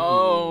lips. Ooh.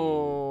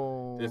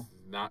 Oh.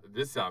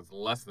 This sounds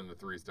less than a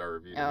 3-star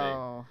review to me.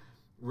 Oh.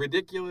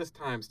 Ridiculous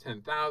times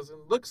 10,000.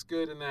 Looks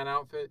good in that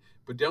outfit,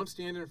 but don't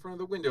stand in front of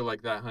the window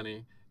like that,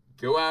 honey.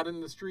 Go out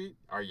in the street.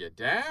 Are you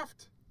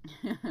daft?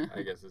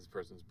 I guess this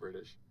person's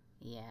British.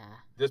 Yeah.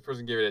 This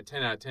person gave it a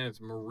 10 out of 10. It's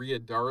Maria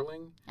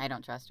Darling. I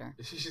don't trust her.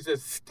 She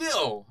says,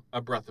 still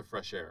a breath of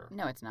fresh air.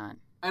 No, it's not.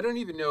 I don't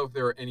even know if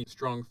there are any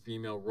strong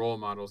female role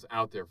models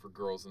out there for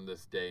girls in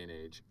this day and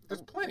age.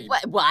 There's plenty.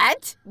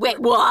 What? Wait,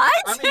 what?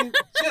 I mean,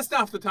 just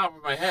off the top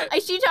of my head.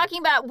 Is she talking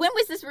about, when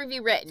was this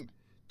review written?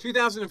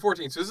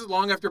 2014. So this is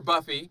long after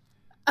Buffy.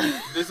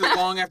 This is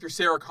long after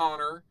Sarah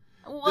Connor.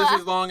 What? This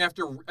is long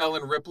after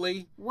Ellen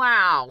Ripley.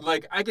 Wow.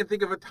 Like, I can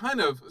think of a ton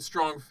of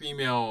strong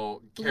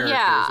femell characters.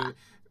 Yeah.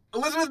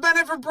 Elizabeth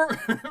Bennet from Pride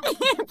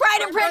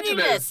and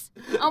Prejudice.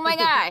 Oh my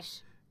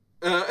gosh.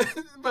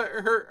 But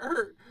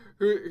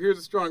here's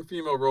a strong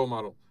female role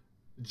model.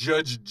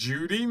 Judge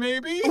Judy,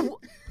 maybe?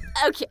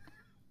 Okay.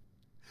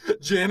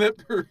 Janet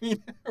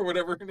Perino, or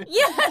whatever her name is.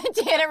 Yeah,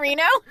 Janet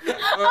Reno.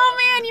 Oh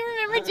man, you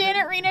remember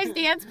Janet Reno's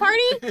dance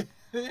party?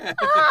 Yeah.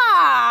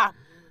 Ah,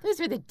 those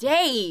were the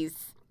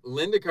days.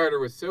 Linda Carter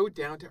was so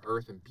down to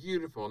earth and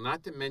beautiful,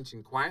 not to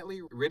mention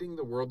quietly ridding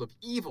the world of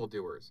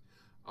evildoers.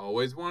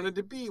 Always wanted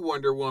to be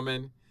Wonder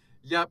Woman.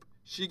 Yup,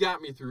 she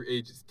got me through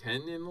ages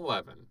 10 and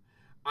 11.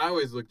 I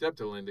always looked up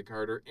to Linda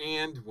Carter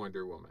and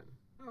Wonder Woman.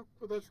 Oh,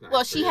 well, that's nice.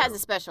 Well, she has a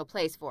special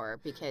place for her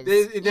because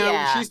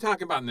she's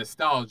talking about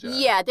nostalgia.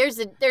 Yeah, there's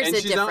a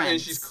difference.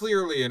 And she's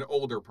clearly an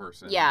older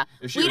person. Yeah,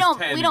 If she we was don't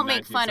 10 we in don't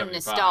make fun of 1975.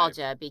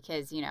 nostalgia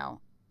because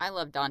I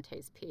love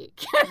Dante's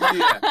Peak.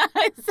 Yeah.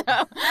 So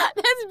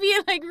that's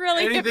being like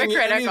really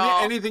hypocritical.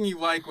 Anything you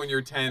like when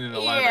you're 10 and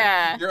 11,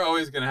 Yeah. you're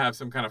always going to have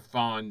some kind of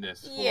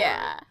fondness for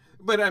Yeah. it.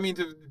 But I mean,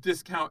 to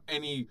discount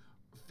any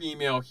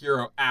female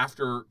hero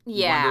after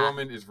Yeah. Wonder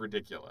Woman is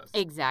ridiculous.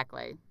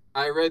 Exactly.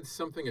 I read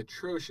something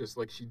atrocious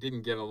like she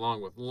didn't get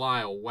along with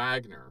Lyle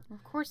Wagner.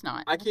 Of course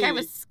not. I That guy can't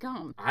was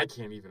scum. I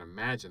can't even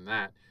imagine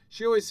that.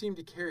 She always seemed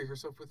to carry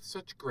herself with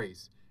such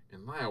grace.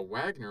 And Lyle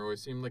Wagner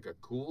always seemed like a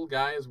cool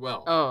guy as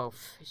well. Oh,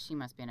 she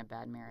must be in a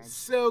bad marriage.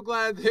 So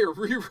glad they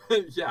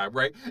rerun. Yeah,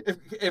 right.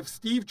 If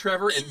Steve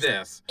Trevor in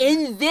this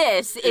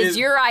is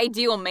your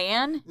ideal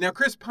man. now,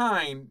 Chris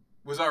Pine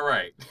was all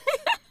right.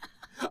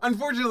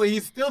 Unfortunately,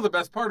 he's still the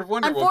best part of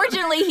Wonder Woman.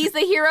 Unfortunately, he's the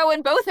hero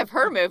in both of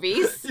her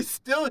movies. he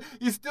still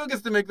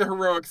gets to make the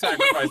heroic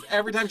sacrifice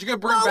every time she gets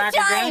burned Both back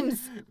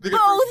times. again.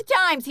 Both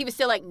times. He was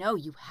still like, no,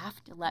 you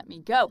have to let me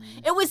go.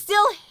 It was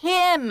still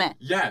him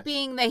Yes.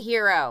 being the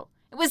hero.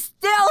 It was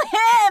still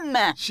him.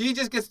 She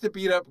just gets to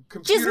beat up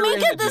computer Just make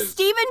it the images.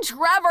 Stephen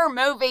Trevor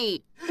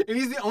movie. And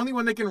he's the only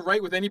one that can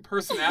write with any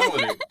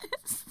personality.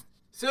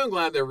 So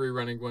glad they're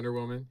rerunning Wonder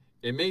Woman.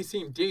 It may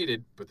seem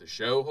dated, but the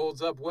show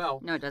holds up well.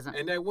 No, it doesn't.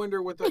 And I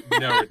wonder what the...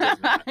 No, it does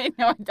not.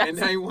 No, it doesn't.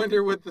 And I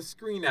wonder what the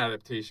screen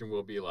adaptation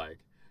will be like.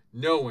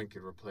 No one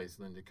could replace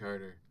Linda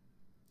Carter.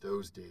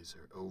 Those days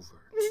are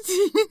over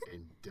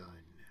and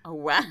done. Oh,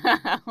 wow.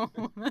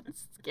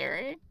 That's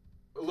scary.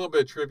 A little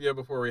bit of trivia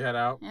before we head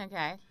out.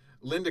 Okay.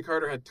 Linda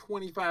Carter had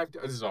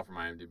 $25... This is all from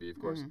IMDb, of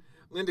course. Mhm.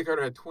 Linda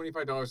Carter had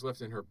 $25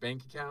 left in her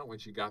bank account when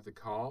she got the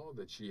call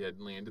that she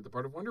had landed the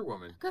part of Wonder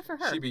Woman. Good for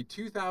her. She beat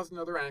 2,000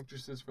 other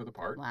actresses for the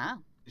part. Wow.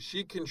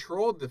 She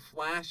controlled the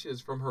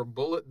flashes from her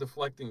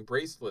bullet-deflecting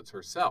bracelets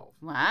herself.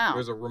 Wow.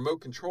 There's a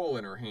remote control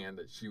in her hand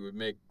that she would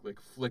make,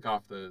 flick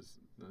off those.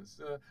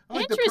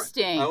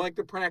 Interesting. I like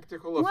the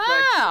practical effects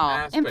Wow.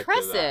 aspect of that.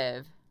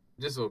 Impressive.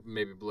 This will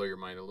maybe blow your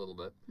mind a little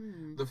bit.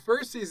 Hmm. The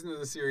first season of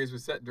the series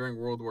was set during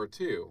World War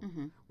II.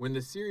 Mm-hmm. When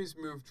the series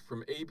moved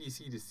from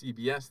ABC to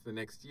CBS the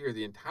next year,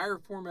 the entire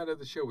format of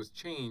the show was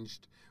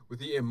changed, with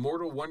the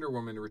immortal Wonder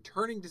Woman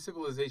returning to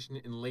civilization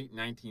in late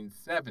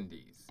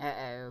 1970s.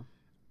 Uh-oh.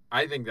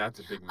 I think that's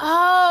a big mistake.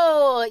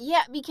 Oh,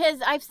 yeah, because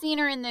I've seen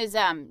her in those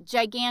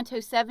giganto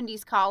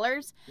 70s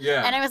collars.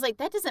 Yeah. And I was like,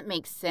 that doesn't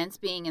make sense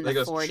being in like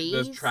the those 40s.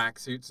 those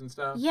tracksuits and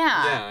stuff.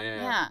 Yeah.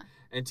 Yeah.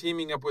 And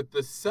teaming up with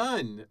the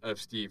son of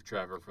Steve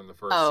Trevor from the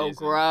first Oh, season.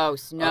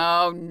 gross.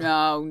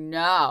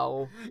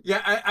 No.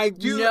 Yeah, I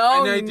do.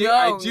 No, and no,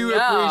 I do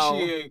no.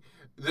 appreciate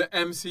the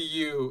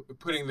MCU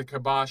putting the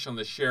kibosh on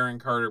the Sharon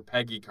Carter,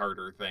 Peggy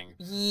Carter thing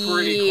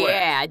pretty quick.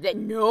 Yeah.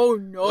 No.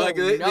 Like,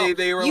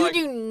 they were you like-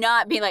 do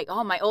not be like,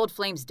 oh, my old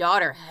flame's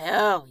daughter.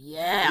 Hell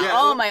yeah. Yeah,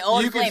 Oh, my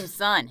old you could- flame's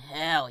son.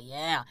 Hell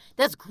yeah.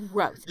 That's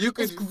gross. You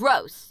could- It's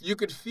gross. You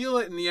could feel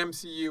it in the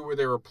MCU where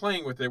they were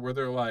playing with it, where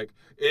they're like,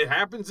 it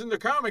happens in the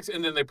comics,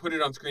 and then they put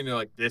it on screen, they're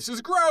like, this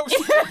is gross.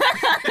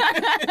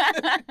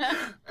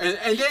 And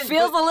then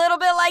feels a little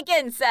bit like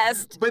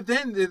incest. But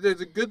then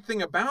there's a good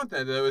thing about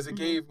that, though, is it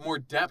gave more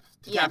depth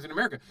to Captain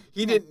America.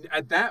 He didn't,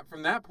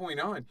 from that point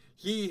on,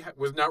 he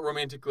was not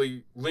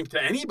romantically linked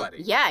to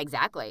anybody. Yeah,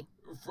 exactly.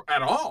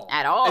 At all.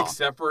 At all.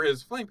 Except for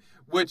his flame,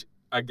 which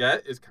I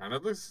get is kind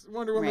of this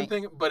Wonder Woman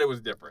thing, but it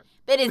was different.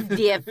 It is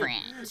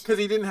different. Because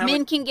he didn't have...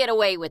 Men can get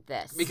away with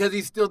this. Because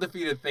he still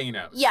defeated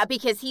Thanos. Yeah,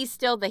 because he's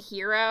still the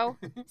hero,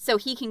 so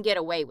he can get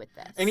away with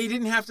this. And he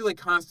didn't have to,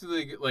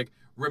 constantly,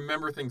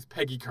 remember things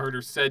Peggy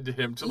Carter said to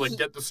him to,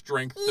 get the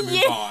strength to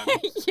move on.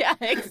 Yeah,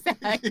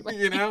 exactly.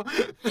 You know?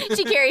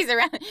 She carries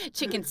around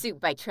Chicken Soup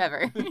by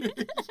Trevor.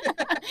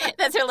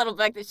 That's her little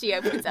book that she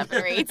opens up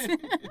and reads.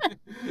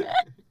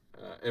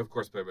 Of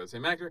course, played by the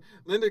same actor.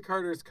 Linda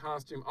Carter's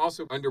costume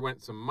also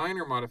underwent some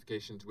minor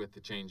modifications with the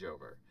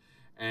changeover.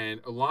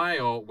 And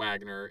Lyle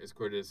Wagner is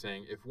quoted as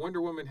saying, if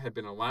Wonder Woman had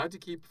been allowed to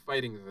keep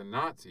fighting the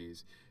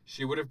Nazis,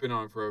 she would have been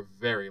on for a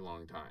very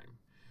long time.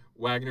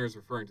 Wagner is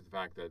referring to the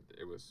fact that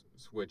it was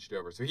switched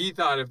over. So he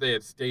thought if they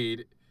had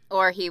stayed...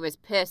 Or he was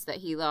pissed that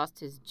he lost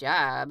his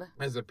job.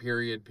 As a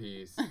period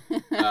piece.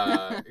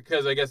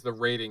 Because I guess the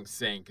ratings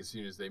sank as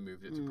soon as they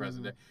moved it to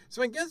present day.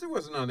 So I guess it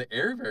wasn't on the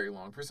air very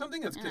long. For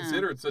something that's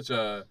considered such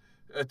a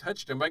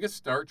touchstone. But I guess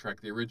Star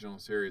Trek, the original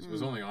series,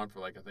 was only on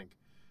for I think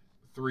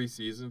 3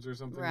 seasons or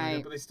something like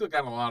that. But they still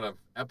got a lot of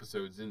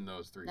episodes in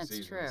those 3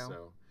 seasons. That's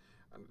true.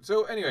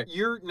 So anyway,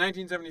 you're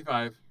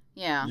 1975.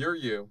 Yeah. You're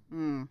you.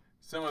 Me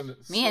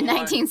in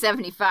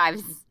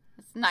 1975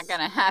 it's not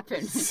gonna happen.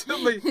 It's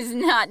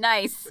not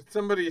nice.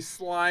 Somebody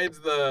slides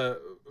the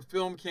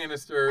film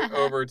canister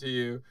over to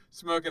you,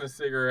 smoking a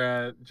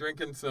cigarette,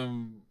 drinking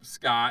some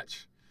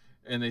scotch,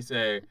 and they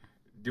say,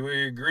 "Do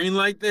we green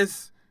light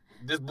this?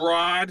 This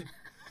broad?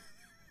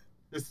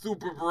 This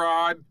super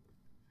broad?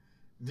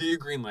 Do you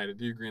green light it?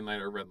 Do you green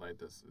light or red light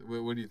this?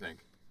 What do you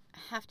think?" I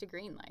have to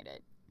green light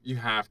it. You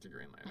have to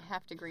green light it. I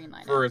have to green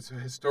light it. For its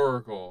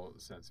historical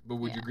sense. But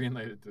would you green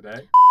light it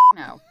today?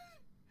 No.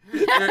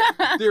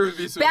 There would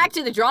be some... Back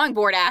to the drawing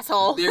board,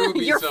 asshole.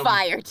 You're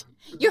fired.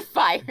 You're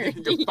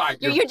fired. You're fired.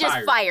 You're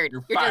just fired.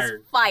 You're just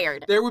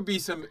fired. There would be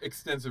some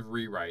extensive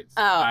rewrites.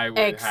 Oh, I would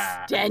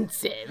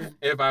extensive. Have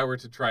if I were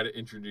to try to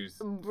introduce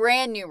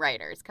brand new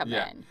writers come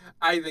in.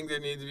 I think there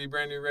need to be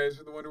brand new writers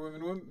for the Wonder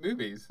Woman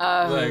movies.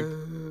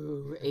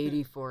 Oh,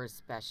 84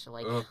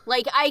 especially.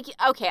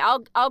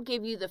 I'll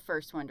give you the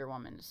first Wonder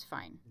Woman. It's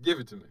fine. Give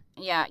it to me.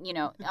 Yeah,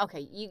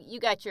 okay. You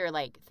got your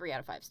 3 out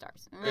of 5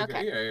 stars.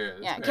 Okay.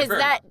 Yeah, because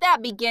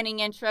that beginning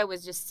intro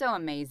was just so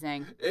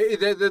amazing.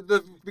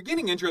 The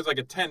beginning intro is like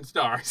a 10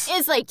 stars.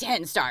 It's like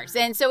 10 stars,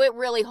 and so it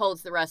really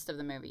holds the rest of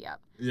the movie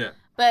up. Yeah.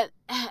 But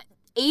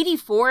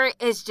 84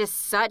 is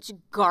just such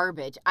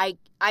garbage. I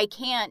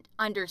can't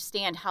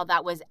understand how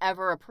that was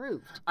ever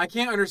approved. I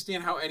can't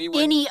understand how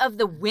any of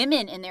the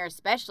women in there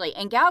especially.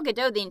 And Gal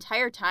Gadot the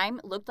entire time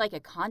looked like a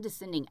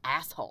condescending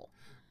asshole.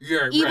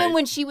 Yeah, Even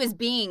when she was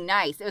being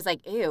nice, it was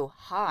like, ew,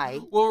 hi.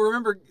 Well,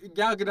 remember,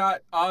 Gal Gadot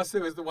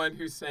also is the one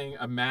who sang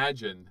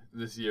Imagine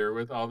this year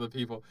with all the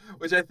people,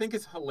 which I think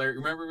is hilarious.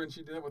 Remember when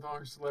she did it with all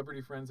her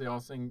celebrity friends? They all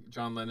sang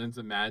John Lennon's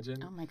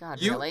Imagine. Oh, my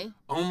God, really?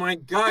 Oh, my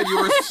God, you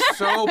are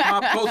so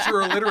pop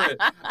culture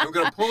illiterate. I'm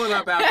going to pull it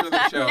up after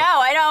the show. No,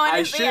 I don't want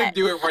to see it. I should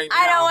do it right now.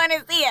 I don't want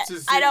to see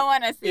it. I don't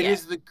want to see it. It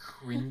is the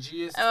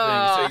cringiest thing.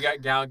 So you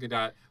got Gal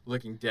Gadot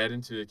looking dead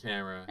into the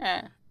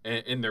camera.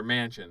 In their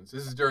mansions.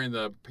 This is during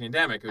the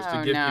pandemic. It was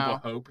to give people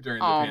hope during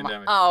the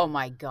pandemic. Oh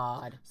my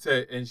God.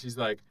 So and she's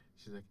like,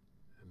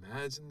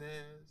 imagine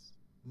there's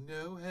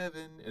no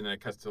heaven, and then it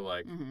cuts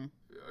to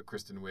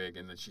Kristen Wiig,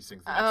 and then she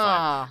sings the next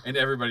line, and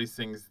everybody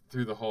sings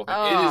through the whole thing.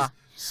 It is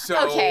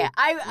so okay.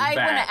 I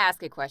want to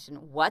ask a question.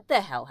 What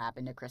the hell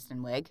happened to Kristen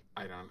Wiig?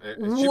 I don't.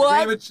 She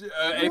became an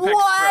apex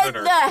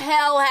predator. What the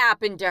hell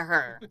happened to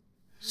her?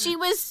 She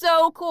was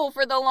so cool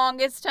for the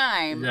longest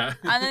time. Yeah.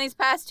 And then these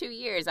past 2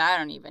 years, I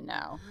don't even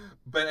know.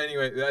 But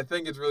anyway, I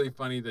think it's really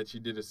funny that she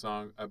did a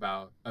song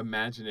about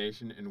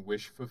imagination and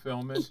wish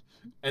fulfillment.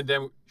 And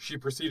then she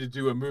proceeded to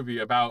do a movie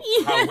about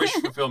how wish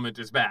fulfillment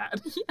is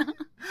bad. Yeah.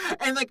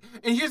 And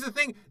here's the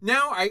thing.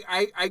 Now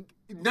I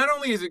not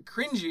only is it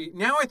cringy,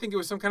 now I think it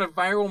was some kind of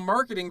viral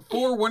marketing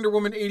for Wonder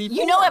Woman 84.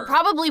 You know, it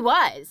probably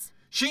was.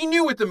 She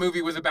knew what the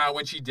movie was about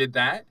when she did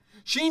that.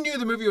 She knew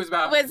the movie was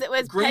about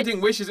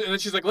granting wishes, and then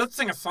she's like, let's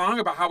sing a song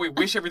about how we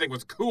wish everything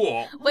was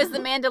cool. Was The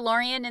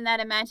Mandalorian in that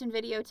Imagine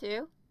video,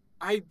 too?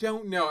 I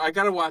don't know. I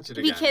gotta watch it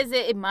again. Because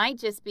it might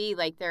just be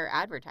like their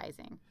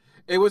advertising.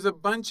 It was a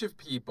bunch of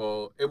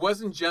people. It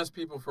wasn't just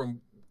people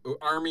from...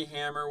 Armie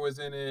Hammer was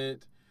in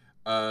it.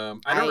 I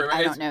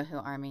don't know who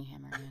Armie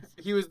Hammer is.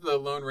 He was the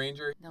Lone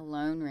Ranger. The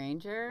Lone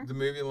Ranger? The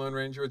movie Lone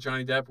Ranger with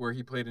Johnny Depp, where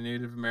he played a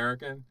Native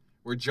American.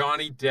 Where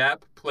Johnny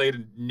Depp played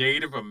a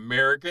Native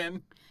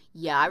American.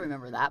 Yeah, I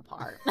remember that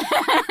part.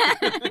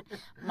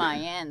 My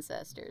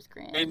ancestors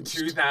cringed. In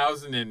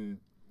 2000 and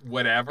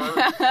whatever.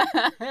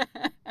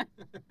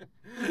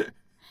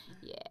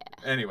 Yeah.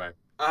 Anyway,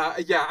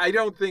 I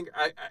don't think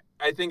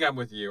I think I'm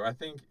with you. I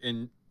think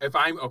if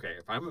I'm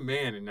a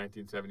man in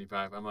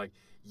 1975, I'm like,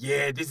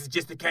 yeah, this is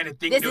just the kind of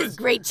thing. This is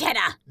great cheddar.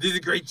 This is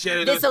great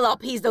cheddar. This'll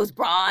appease those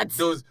broads.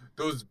 Those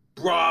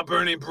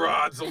bra-burning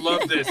broads will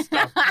love this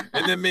stuff.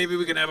 And then maybe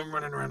we can have them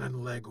running around on the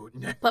leg.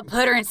 But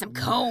put her in some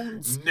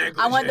cones.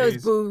 I want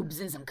those boobs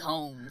and some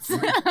cones.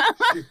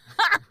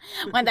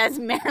 Want those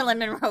Marilyn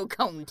Monroe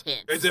cone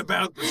tits. It's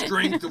about the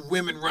strength of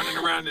women running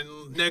around in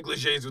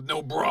negligees with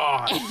no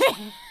bras.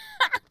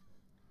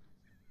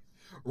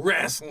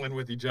 Wrestling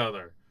with each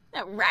other.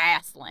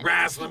 Wrestling.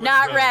 Wrestling with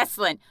Not each other.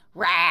 wrestling.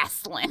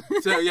 Wrestling.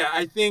 So, yeah,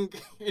 I think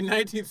in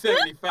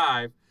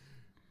 1975,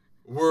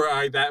 were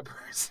I that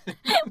person?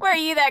 Were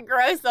you that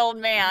gross old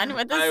man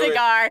with a I would-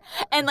 cigar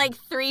and like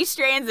 3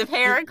 strands of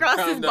hair across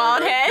his Combed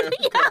bald over, head?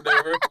 combed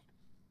over.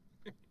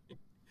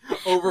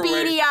 Overweight.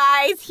 Beady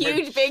eyes,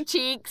 huge big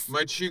cheeks.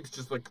 My cheeks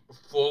just like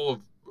full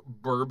of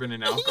bourbon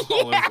and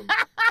alcoholism.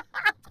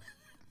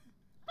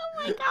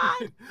 Oh my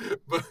God.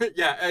 But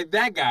yeah,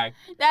 that guy.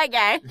 That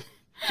guy.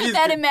 He's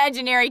That good.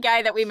 imaginary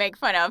guy that we make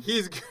fun of.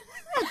 He's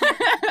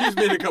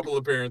made a couple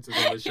appearances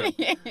on the show.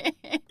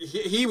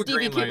 He would D.B.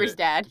 greenlight Cooper's it.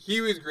 dad.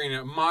 He was green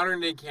a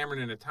modern day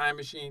Cameron in a time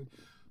machine.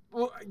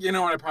 Well, you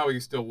know what? I probably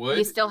still would.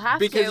 You still have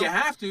because to. you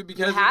have to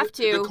because You have of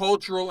the to.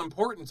 cultural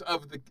importance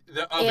of of it.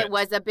 It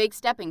was a big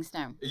stepping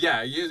stone.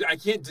 Yeah, I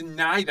can't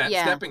deny that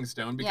Yeah. stepping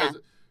stone because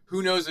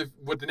who knows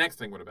what the next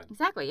thing would have been.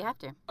 Exactly, you have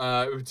to.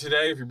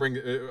 Today, if you bring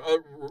that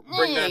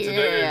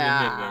today,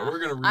 Yeah. we're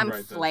gonna I'm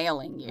rewrite this.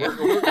 flailing you.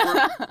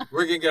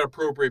 We're gonna get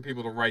appropriate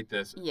people to write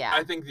this. Yeah.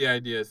 I think the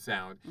idea is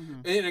sound.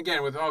 Mhm. And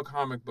again, with all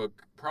comic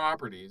book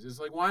properties, it's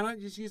like, why not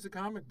just use the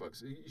comic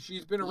books?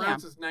 She's been around Yeah.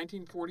 since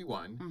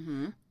 1941.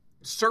 Mm-hmm.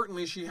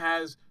 Certainly, she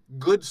has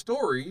good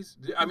stories.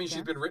 I mean, Okay.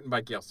 she's been written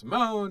by Gail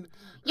Simone.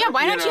 Yeah,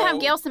 why don't you have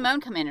know. Gail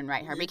Simone come in and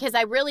write her? Because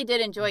I really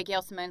did enjoy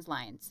Gail Simone's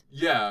lines.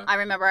 Yeah. I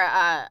remember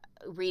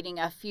reading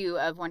a few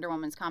of Wonder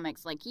Woman's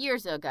comics like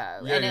years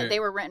ago, Yeah, and yeah. they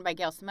were written by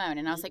Gail Simone,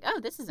 and I was like,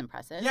 oh, this is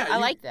impressive. Yeah, I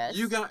you- like this.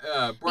 You got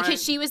Brian.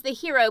 Because she was the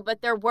hero,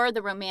 but there were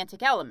the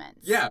romantic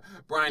elements. Yeah,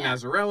 Brian Yeah.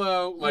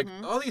 Azzarello, like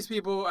Mhm. all these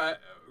people.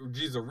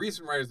 These are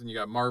recent writers, and you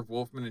got Marv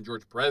Wolfman and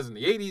George Perez in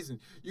the '80s, and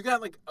you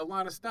got like a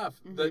lot of stuff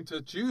Mm-hmm.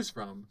 to choose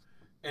from.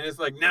 And it's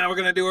like, now we're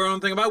gonna do our own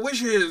thing about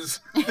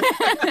wishes.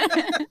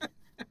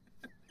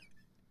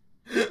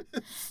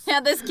 Now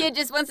this kid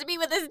just wants to be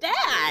with his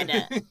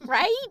dad,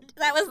 right?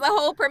 That was the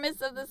whole premise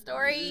of the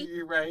story,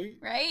 Right?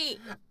 right?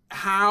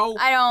 How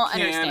I don't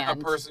can understand.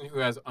 a person who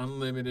has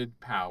unlimited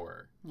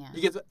power? Yeah.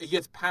 He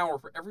gets power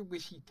for every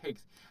wish he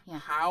takes. Yeah.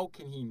 How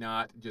can he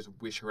not just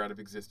wish her out of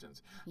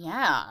existence?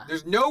 Yeah.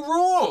 There's no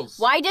rules.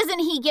 Why doesn't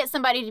he get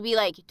somebody to be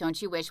like,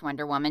 don't you wish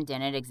Wonder Woman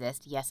didn't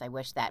exist? Yes, I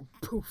wish that.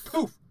 Poof.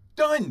 Poof.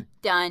 Done.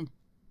 Done.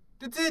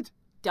 That's it.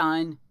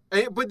 Done.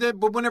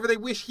 But whenever they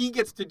wish, he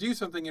gets to do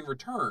something in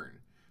return.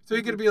 So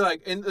he could be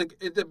like, and like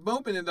at the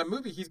moment in the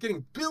movie, he's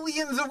getting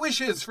billions of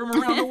wishes from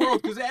around the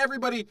world because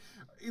everybody,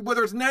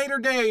 whether it's night or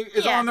day,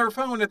 is Yeah. on their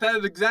phone at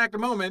that exact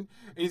moment,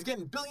 and he's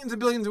getting billions and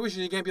billions of wishes.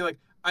 And you can't be like,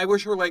 I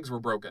wish her legs were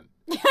broken.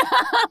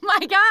 Oh my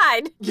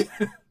God.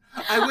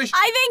 I wish.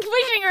 I think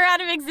wishing her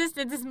out of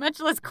existence is much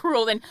less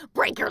cruel than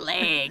break her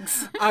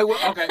legs.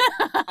 Okay.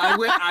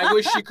 I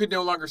wish she could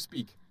no longer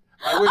speak.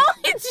 I wish. Oh,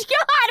 it's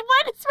God.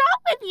 What is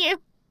wrong with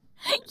you?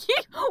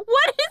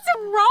 What is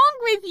wrong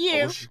with I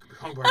you? wish she could be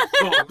hung by her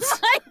thumbs. Oh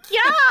my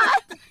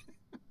God.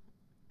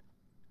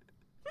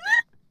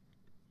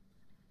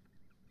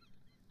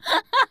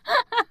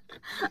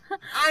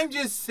 I'm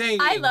just saying.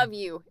 I love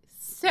you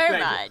so Thank you.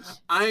 much.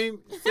 I'm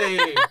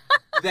saying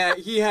that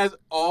he's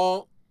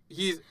all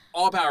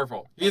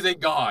powerful. He's a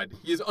god.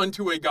 He's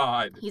unto a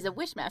god. He's a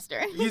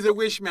wishmaster. He's a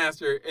wish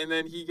master, and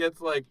then he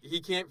gets like he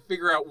can't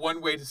figure out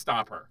one way to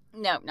stop her.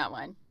 No, not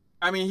one.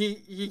 I mean,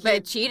 he But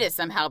can't. Cheetah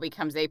somehow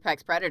becomes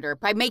Apex Predator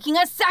by making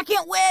a second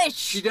wish.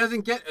 She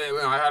doesn't get.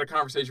 I had a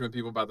conversation with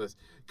people about this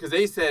because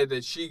they said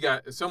that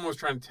someone was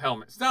trying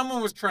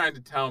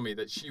to tell me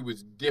that she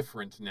was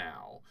different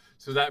now,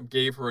 so that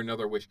gave her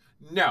another wish.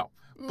 No.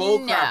 Bull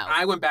crap. No.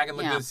 I went back and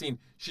looked No. at the scene.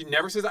 She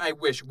never says "I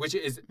wish," which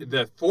is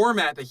the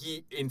format that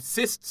he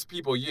insists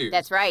people use.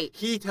 That's right.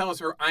 He tells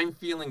her, "I'm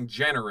feeling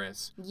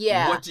generous.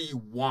 Yeah. What do you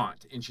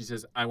want?" And she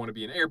says, "I want to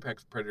be an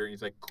apex predator." And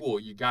he's like, "Cool,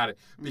 you got it,"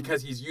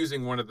 because he's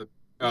using one of the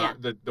Yeah.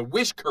 the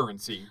wish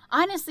currency.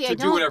 Honestly, to I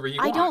do don't. whatever he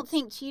I don't wants.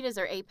 think cheetahs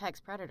are apex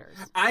predators.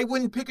 I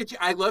wouldn't pick a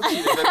cheetah. I love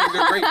cheetahs. I think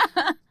they're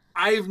great.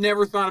 I've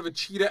never thought of a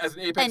cheetah as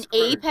an apex An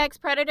predator. apex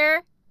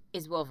predator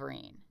is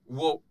Wolverine.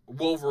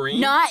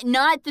 Wolverine?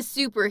 Not the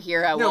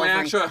superhero No, an Wolverine.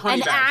 actual honey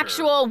An badger.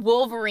 actual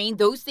Wolverine.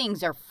 Those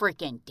things are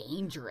freaking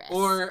dangerous.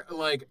 Or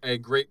like a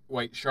great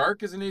white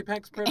shark is an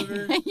apex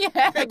predator.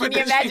 Yeah. But Can you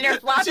then imagine her she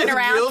flopping has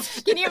around?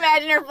 wheels. Can you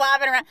imagine her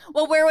flopping around?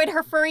 Well, where would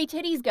her furry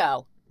titties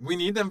go? We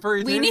need them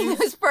furry We need titties?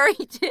 those furry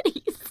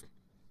titties.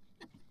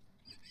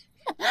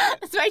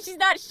 That's why she's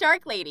not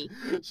Shark Lady.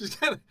 She's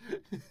got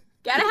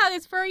Gotta have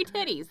those furry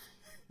titties.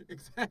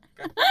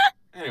 exactly.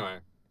 Anyway,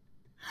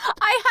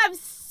 I have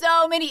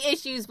so many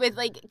issues with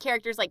like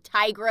characters like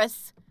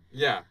Tigress.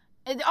 yeah.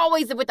 It's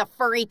always with the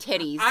furry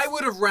titties. I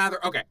would have rather.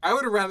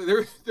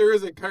 There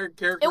is a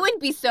character. It would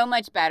be so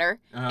much better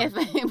Uh-huh.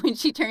 if when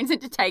she turns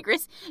into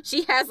Tigress,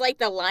 she has like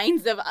the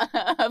lines of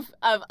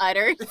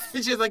udders.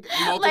 She has like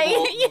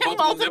multiple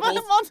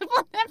nipples.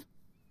 multiple nipples.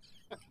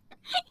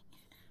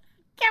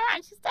 Come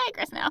on, she's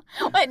Tigress now.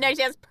 But no,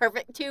 she has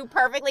two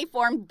perfectly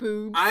formed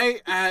boobs.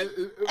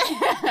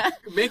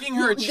 Making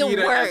her a The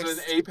cheetah as worst.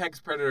 an apex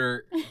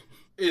predator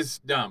is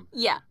dumb.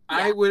 Yeah.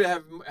 I would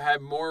have had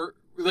more,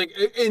 like,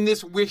 in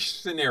this wish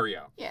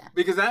scenario. Yeah.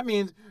 Because that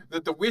means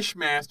that the wish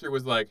master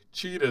was like,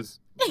 cheetahs,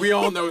 we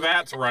all know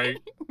that's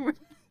right.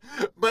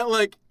 But,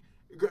 like,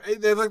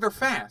 they're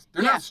fast.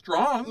 They're not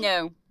strong.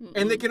 No.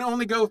 And they can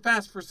only go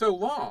fast for so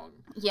long.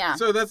 Yeah.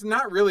 So that's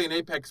not really an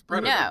apex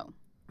predator. No.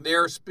 They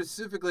are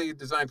specifically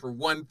designed for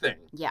one thing.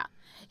 Yeah.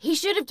 He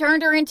should have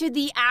turned her into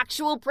the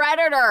actual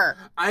Predator.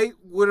 I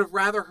would have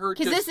rather her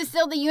Because this is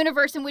still the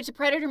universe in which the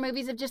Predator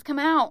movies have just come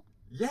out.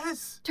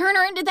 Yes. Turn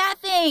her into that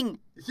thing.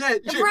 Yeah.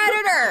 The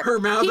Predator. Her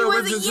mouth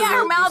opens into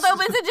her mouth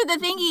opens into the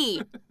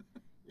thingy.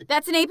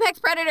 That's an apex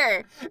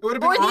predator. It would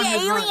have been Or on the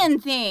his alien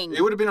mind. thing.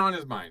 It would have been on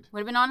his mind. Would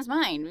have been on his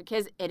mind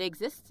because it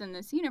exists in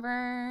this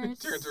universe. It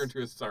turns her into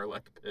a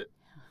Sarlacc pit.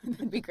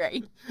 That'd be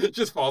great. It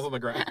just falls on the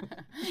ground.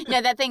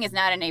 No, that thing is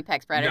not an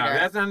apex predator. No,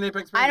 that's not an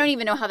apex predator. I don't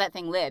even know how that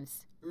thing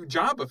lives.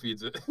 Jabba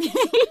feeds it.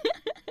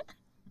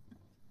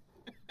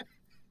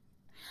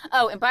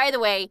 Oh, and by the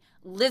way,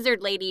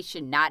 lizard ladies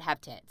should not have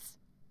tits.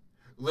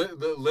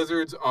 The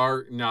lizards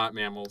are not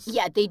mammals.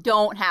 Yeah, they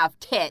don't have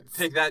tits.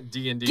 Take that,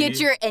 D&D. Get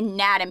your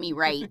anatomy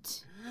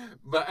right.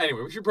 But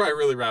anyway, we should probably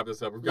really wrap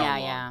this up. We've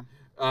gone Yeah,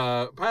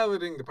 long.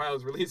 Piloting the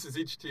Pilots releases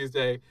each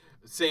Tuesday.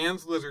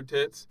 Sans Lizard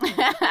Tits.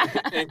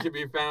 And can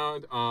be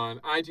found on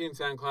iTunes,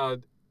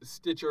 SoundCloud,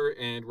 Stitcher,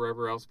 and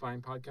wherever else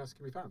fine podcasts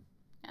can be found.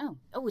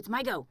 Oh, it's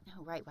my go.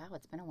 Oh, right. Wow,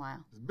 it's been a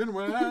while. It's been a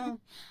while.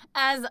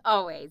 As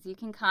always, you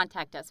can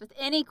contact us with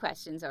any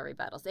questions or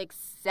rebuttals,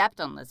 except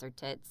on lizard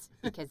tits,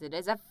 because it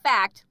is a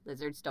fact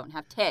lizards don't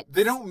have tits.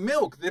 They don't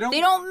milk. They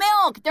don't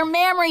milk. They're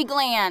mammary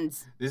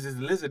glands. This is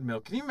lizard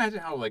milk. Can you imagine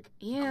how, like,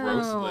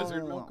 gross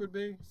lizard milk would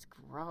be? It's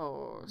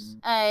gross.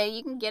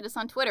 You can get us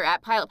on Twitter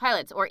at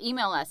PilotPilots or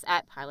email us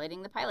at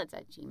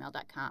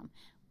pilotingthepilots@gmail.com.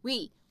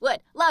 We would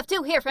love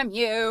to hear from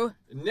you.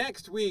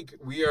 Next week,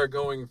 we are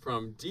going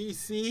from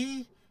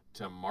DC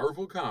to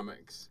Marvel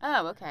Comics.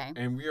 Oh, okay.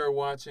 And we are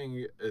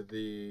watching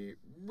the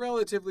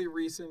relatively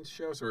recent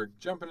show, so we're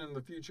jumping in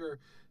the future,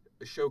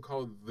 a show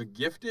called The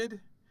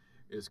Gifted.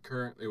 It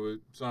was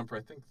on for,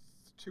 I think,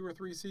 2 or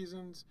 3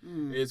 seasons.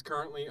 It is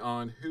currently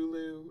on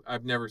Hulu.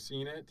 I've never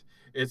seen it.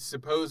 It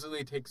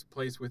supposedly takes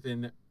place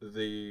within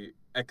the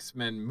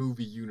X-Men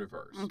movie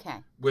universe.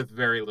 Okay. With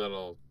very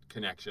little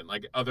connection.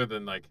 Like, other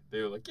than, like,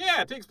 they were like,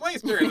 yeah, it takes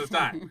place during this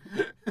time.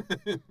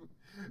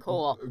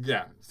 Cool.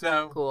 Yeah.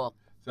 So Cool.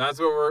 that's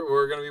what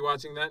we're going to be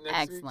watching that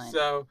next Excellent. week.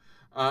 So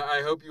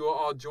I hope you will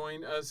all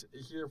join us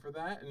here for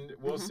that, and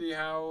we'll see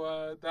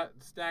how that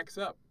stacks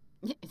up.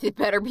 It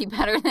better be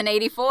better than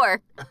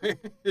 84.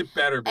 It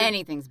better be.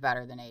 Anything's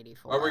better than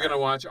 84. Are we going to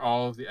watch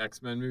all of the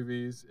X-Men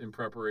movies in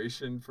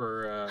preparation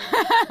for...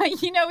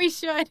 You know we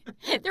should.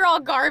 They're all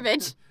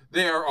garbage.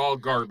 They are all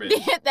garbage.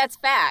 That's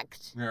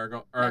fact. They are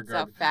That's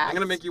garbage. a fact. I'm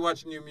going to make you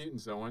watch New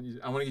Mutants, though.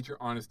 I want to get your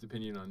honest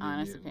opinion on New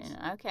Honest Mutants.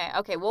 opinion.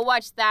 Okay, we'll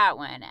watch that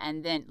one,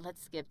 and then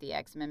let's skip the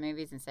X-Men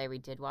movies and say we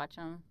did watch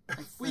them.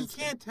 We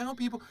can't tell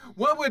people.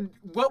 What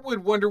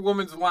would Wonder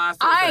Woman's last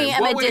I say? am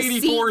What a would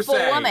 84 deceitful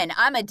say? woman.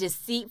 I'm a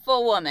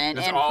deceitful woman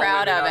That's and all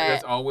proud women of are. it.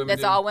 That's all women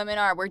That's do. all women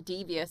are. We're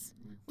devious.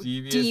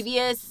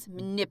 Devious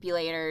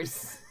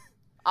manipulators.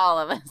 All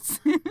of us.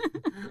 Who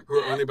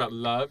are only about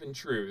love and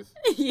truth.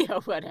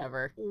 Yeah,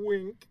 whatever.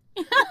 Wink.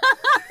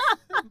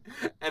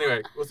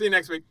 Anyway, we'll see you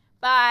next week.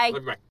 Bye.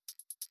 Love you, bye.